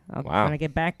 "Hey, Wow. when I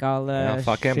get back, I'll Yeah,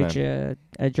 fuck him shoot you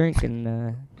a drink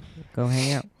and go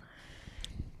hang out."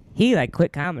 He like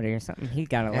quit comedy or something. He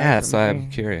got a letter Yeah, from so I'm me.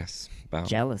 curious about.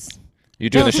 Jealous. You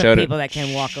doing the Jealous of show? people that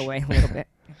can walk away a little bit.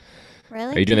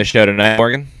 Really? Are you doing the show tonight,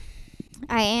 Morgan?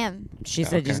 I am. She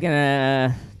said she's Okay.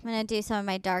 gonna I'm going to do some of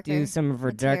my darker. do some of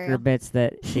her darker material. bits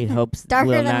that she hopes Darker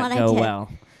will than not what I go did. well.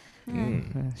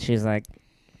 Mm. She's like,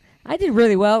 "I did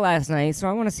really well last night, so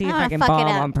I want to see I if I wanna can fuck it bomb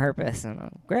up." on purpose." And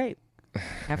I'm, great,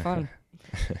 have fun.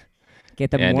 Get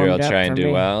them Andrew will warmed up try and for do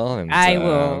me. well. And, I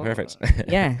will. Perfect.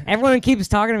 Yeah, everyone keeps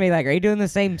talking to me like, "Are you doing the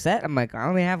same set?" I'm like, "I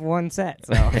only have one set,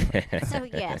 so." So,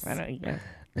 yes. I don't,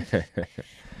 yeah.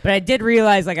 But I did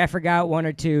realize like I forgot 1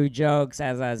 or 2 jokes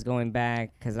as I was going back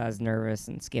because I was nervous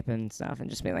and skipping stuff and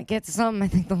just being like, "Get to something I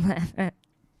think they'll laugh at."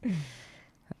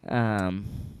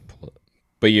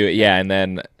 But and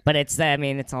then But it's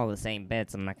it's all the same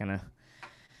bits. I'm not gonna.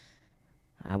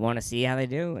 I want to see how they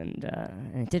do, and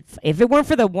it did. If it weren't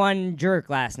for the one jerk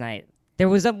last night, there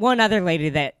was one other lady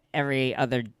that every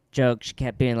other joke she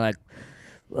kept being like,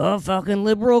 "Oh, fucking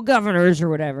liberal governors" or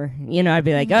whatever. I'd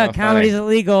be like, "Oh, Oh, comedy's funny.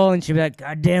 illegal," and she'd be like,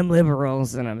 "Goddamn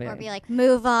liberals," and I'd be Or like, be like,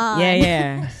 move on. "Yeah,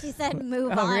 yeah." She said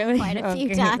move Oh, on really? quite a few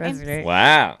Okay, times. that's great.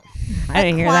 wow. I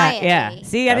didn't hear that. Yeah. quietly.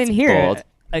 See, I That's didn't hear bold. it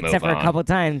except Move for a on. couple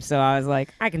times. So I was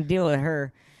like, I can deal with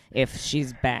her if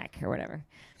she's back or whatever.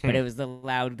 but it was the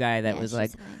loud guy that Yeah, was she's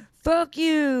like, fine. "Fuck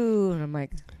you," and I'm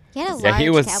like, He had a Yeah, he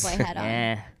large was- cowboy hat on.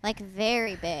 "Yeah, Like,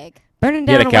 very big. burning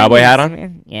He had down a cowboy hat Wendy's,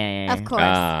 on? man." Yeah. Of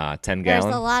course. 10 There's a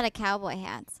gallon. lot of cowboy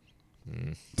hats.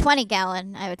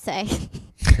 20-gallon, I would say.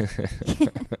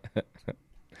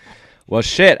 Well,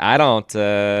 shit. I don't.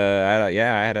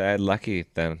 Yeah, I had lucky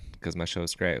then because my show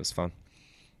was great. It was fun.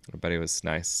 Everybody was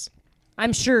nice.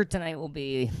 I'm sure tonight will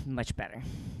be much better.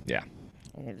 Yeah.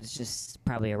 It was just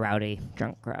probably a rowdy,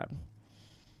 drunk crowd.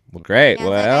 Well, great. Yeah, it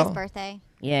was that Well, guy's birthday.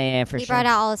 Yeah, for He sure. brought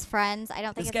out all his friends. I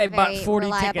don't think This it's guy a bought very 40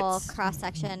 reliable tickets.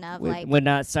 cross-section of, would, like... would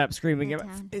not stop screaming in my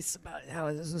Midtown. face about how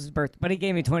this was his birthday. But he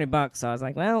gave me $20, so I was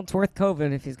like, well, it's worth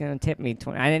COVID if he's gonna tip me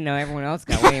 20. I didn't know everyone else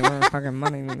got way more fucking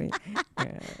money than me.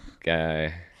 Yeah.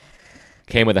 guy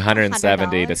came with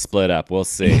 170 to $100. split up. We'll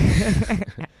see.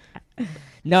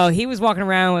 No, he was walking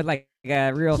around with like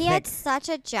a real He thick had such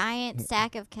a giant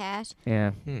stack of cash.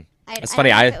 yeah That's I funny,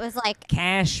 don't know I- if it was like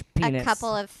cash penis. a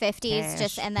couple of 50s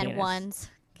just Cash and then penis. ones.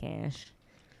 cash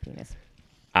penis.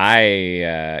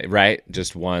 Right,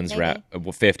 just ones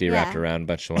Maybe. 50 Yeah. wrapped around a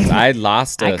bunch of ones. I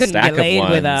lost a I couldn't stack get laid of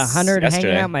ones with 100 yesterday.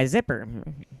 hanging out my zipper.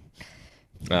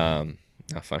 How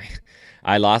funny.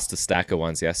 I lost a stack of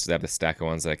ones yesterday. I have a stack of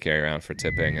ones that I carry around for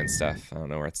tipping and stuff. I don't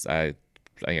know where it's. I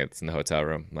think it's in the hotel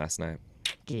room last night.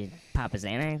 Did you pop a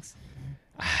Xanax?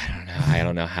 I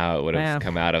don't know how it would have Well,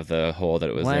 come out of the hole that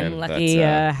it was One in. lucky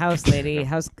but, house lady,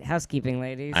 housekeeping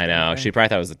lady. I know. She probably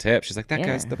thought it was a tip. She's like, that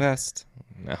guy's Yeah. the best.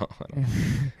 No,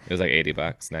 it was like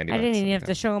 $80, 90. I didn't even something have like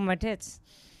to show him my tits.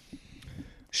 that.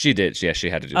 She did. Yeah, she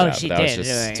had to do Oh, that. she but that did. Was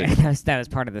just that was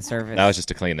part of the service. that was just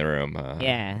to clean the room.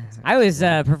 Yeah, I always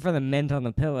prefer the mint on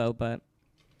the pillow, but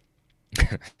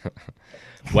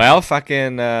Well,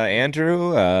 fucking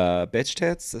Andrew, bitch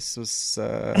tits. This was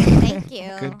Thank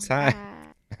you. good time.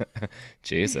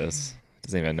 Jesus,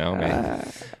 doesn't even know me.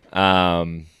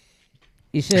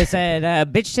 you should have said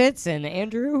bitch tits and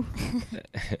Andrew,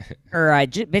 or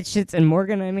bitch tits and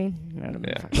Morgan. I mean, Yeah.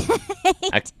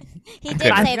 He did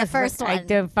couldn't- say the first I one.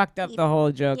 did fucked up the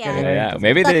whole joke. Yeah. anyway. Yeah,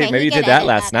 maybe It's okay, maybe he you can did that edit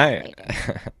last that night.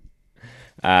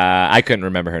 I couldn't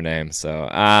remember her name, so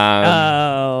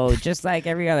Oh, just like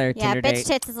every other Yeah, Tinder bitch date.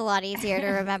 tits is a lot easier to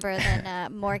remember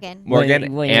than Morgan.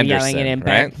 Morgan when you're yelling it in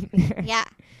Anderson, back. right? Yeah.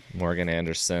 Morgan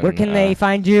Anderson. Where can they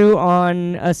find you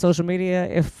on social media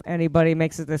if anybody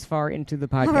makes it this far into the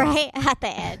podcast? Right at the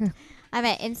end. I'm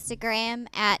at Instagram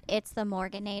at It's the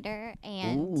Morganator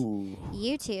and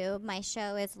YouTube. My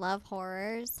show is Love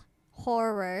Horrors.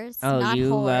 Horrors. Oh, not you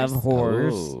horrors. love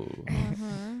horrors. Ooh.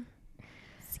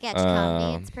 Sketch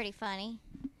comedy. It's pretty funny.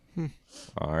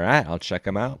 All right, I'll check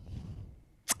them out.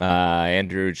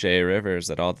 Andrew J. Rivers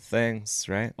at all the things,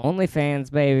 right? OnlyFans,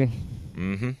 baby.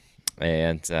 Mm-hmm.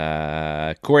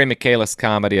 And Corey Michaelis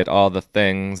comedy at all the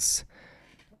things.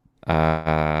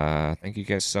 Thank you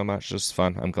guys so much. It was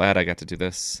fun. I'm glad I got to do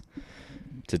this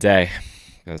today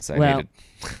because I Well, needed.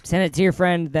 Send it to your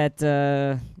friend that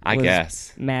I was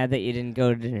guess. mad that you didn't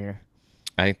go to dinner.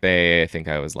 I think they think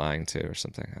I was lying too or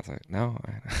something. I was like, no,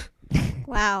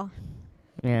 Wow.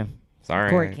 Yeah. sorry.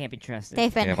 Corey can't be trusted.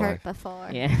 They've been Yeah, hurt like- before.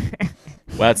 Yeah.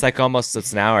 Well, it's like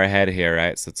it's an hour ahead here,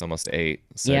 right? So it's almost 8.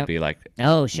 So Yep. it'd be like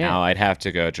Oh, shit. now I'd have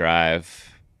to go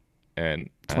drive and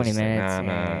I 20 was just like, minutes,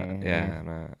 nah, yeah. I'm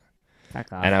not.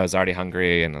 Fuck off. And I was already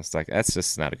hungry, and I was like, that's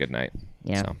just not a good night.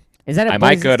 Yeah. So. Is that a I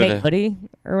might Boise go to State the- hoodie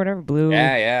or whatever? Blue.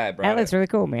 Yeah, I brought That looks it. really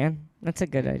cool, man. That's a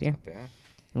good idea. Yeah.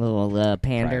 A little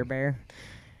pander Right. bear.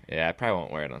 Yeah, I probably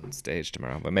won't wear it on stage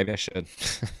tomorrow, but maybe I should.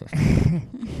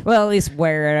 Well, at least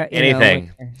wear it.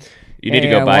 Anything. You need to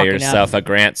Yeah, go buy walking yourself up. a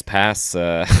Grants Pass,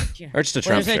 or just a Well, Trump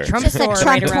there's a shirt. Trump Just a store Trump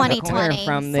right around the 2020 corner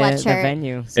from the sweatshirt.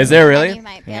 venue. Is there Then really? you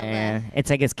might be able Yeah, to- it's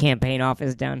like his campaign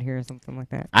office down here or something like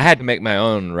that. I had to make my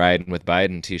own Riding with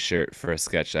Biden T-shirt for a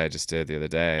sketch I just did the other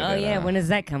day. Oh that, yeah, when is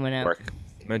that coming out? work.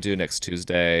 I'm gonna do next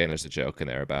Tuesday, and there's a joke in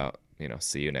there about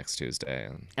see you next Tuesday.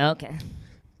 And Okay.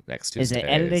 next Is Tuesday it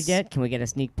edited yet? Can we get a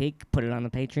sneak peek? Put it on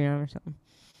the Patreon or something?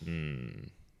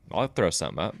 I'll throw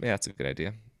something up. Yeah, that's a good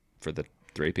idea for the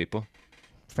 3 people.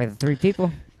 For the 3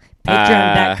 people.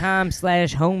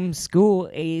 Patreon.com/homeschool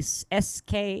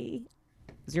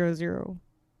SK00.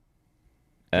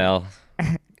 L.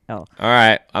 Oh. All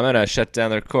right, I'm gonna shut down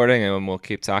the recording, and we'll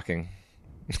keep talking.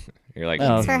 You're like, Oh.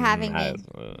 Thanks for having me.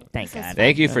 Thank This is God.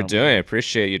 Thank you for Oh, doing it.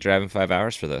 Appreciate you driving 5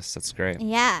 hours for this. That's great.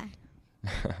 Yeah.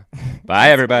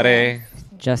 Bye, everybody.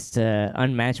 Just to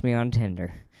unmatch me on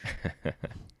Tinder.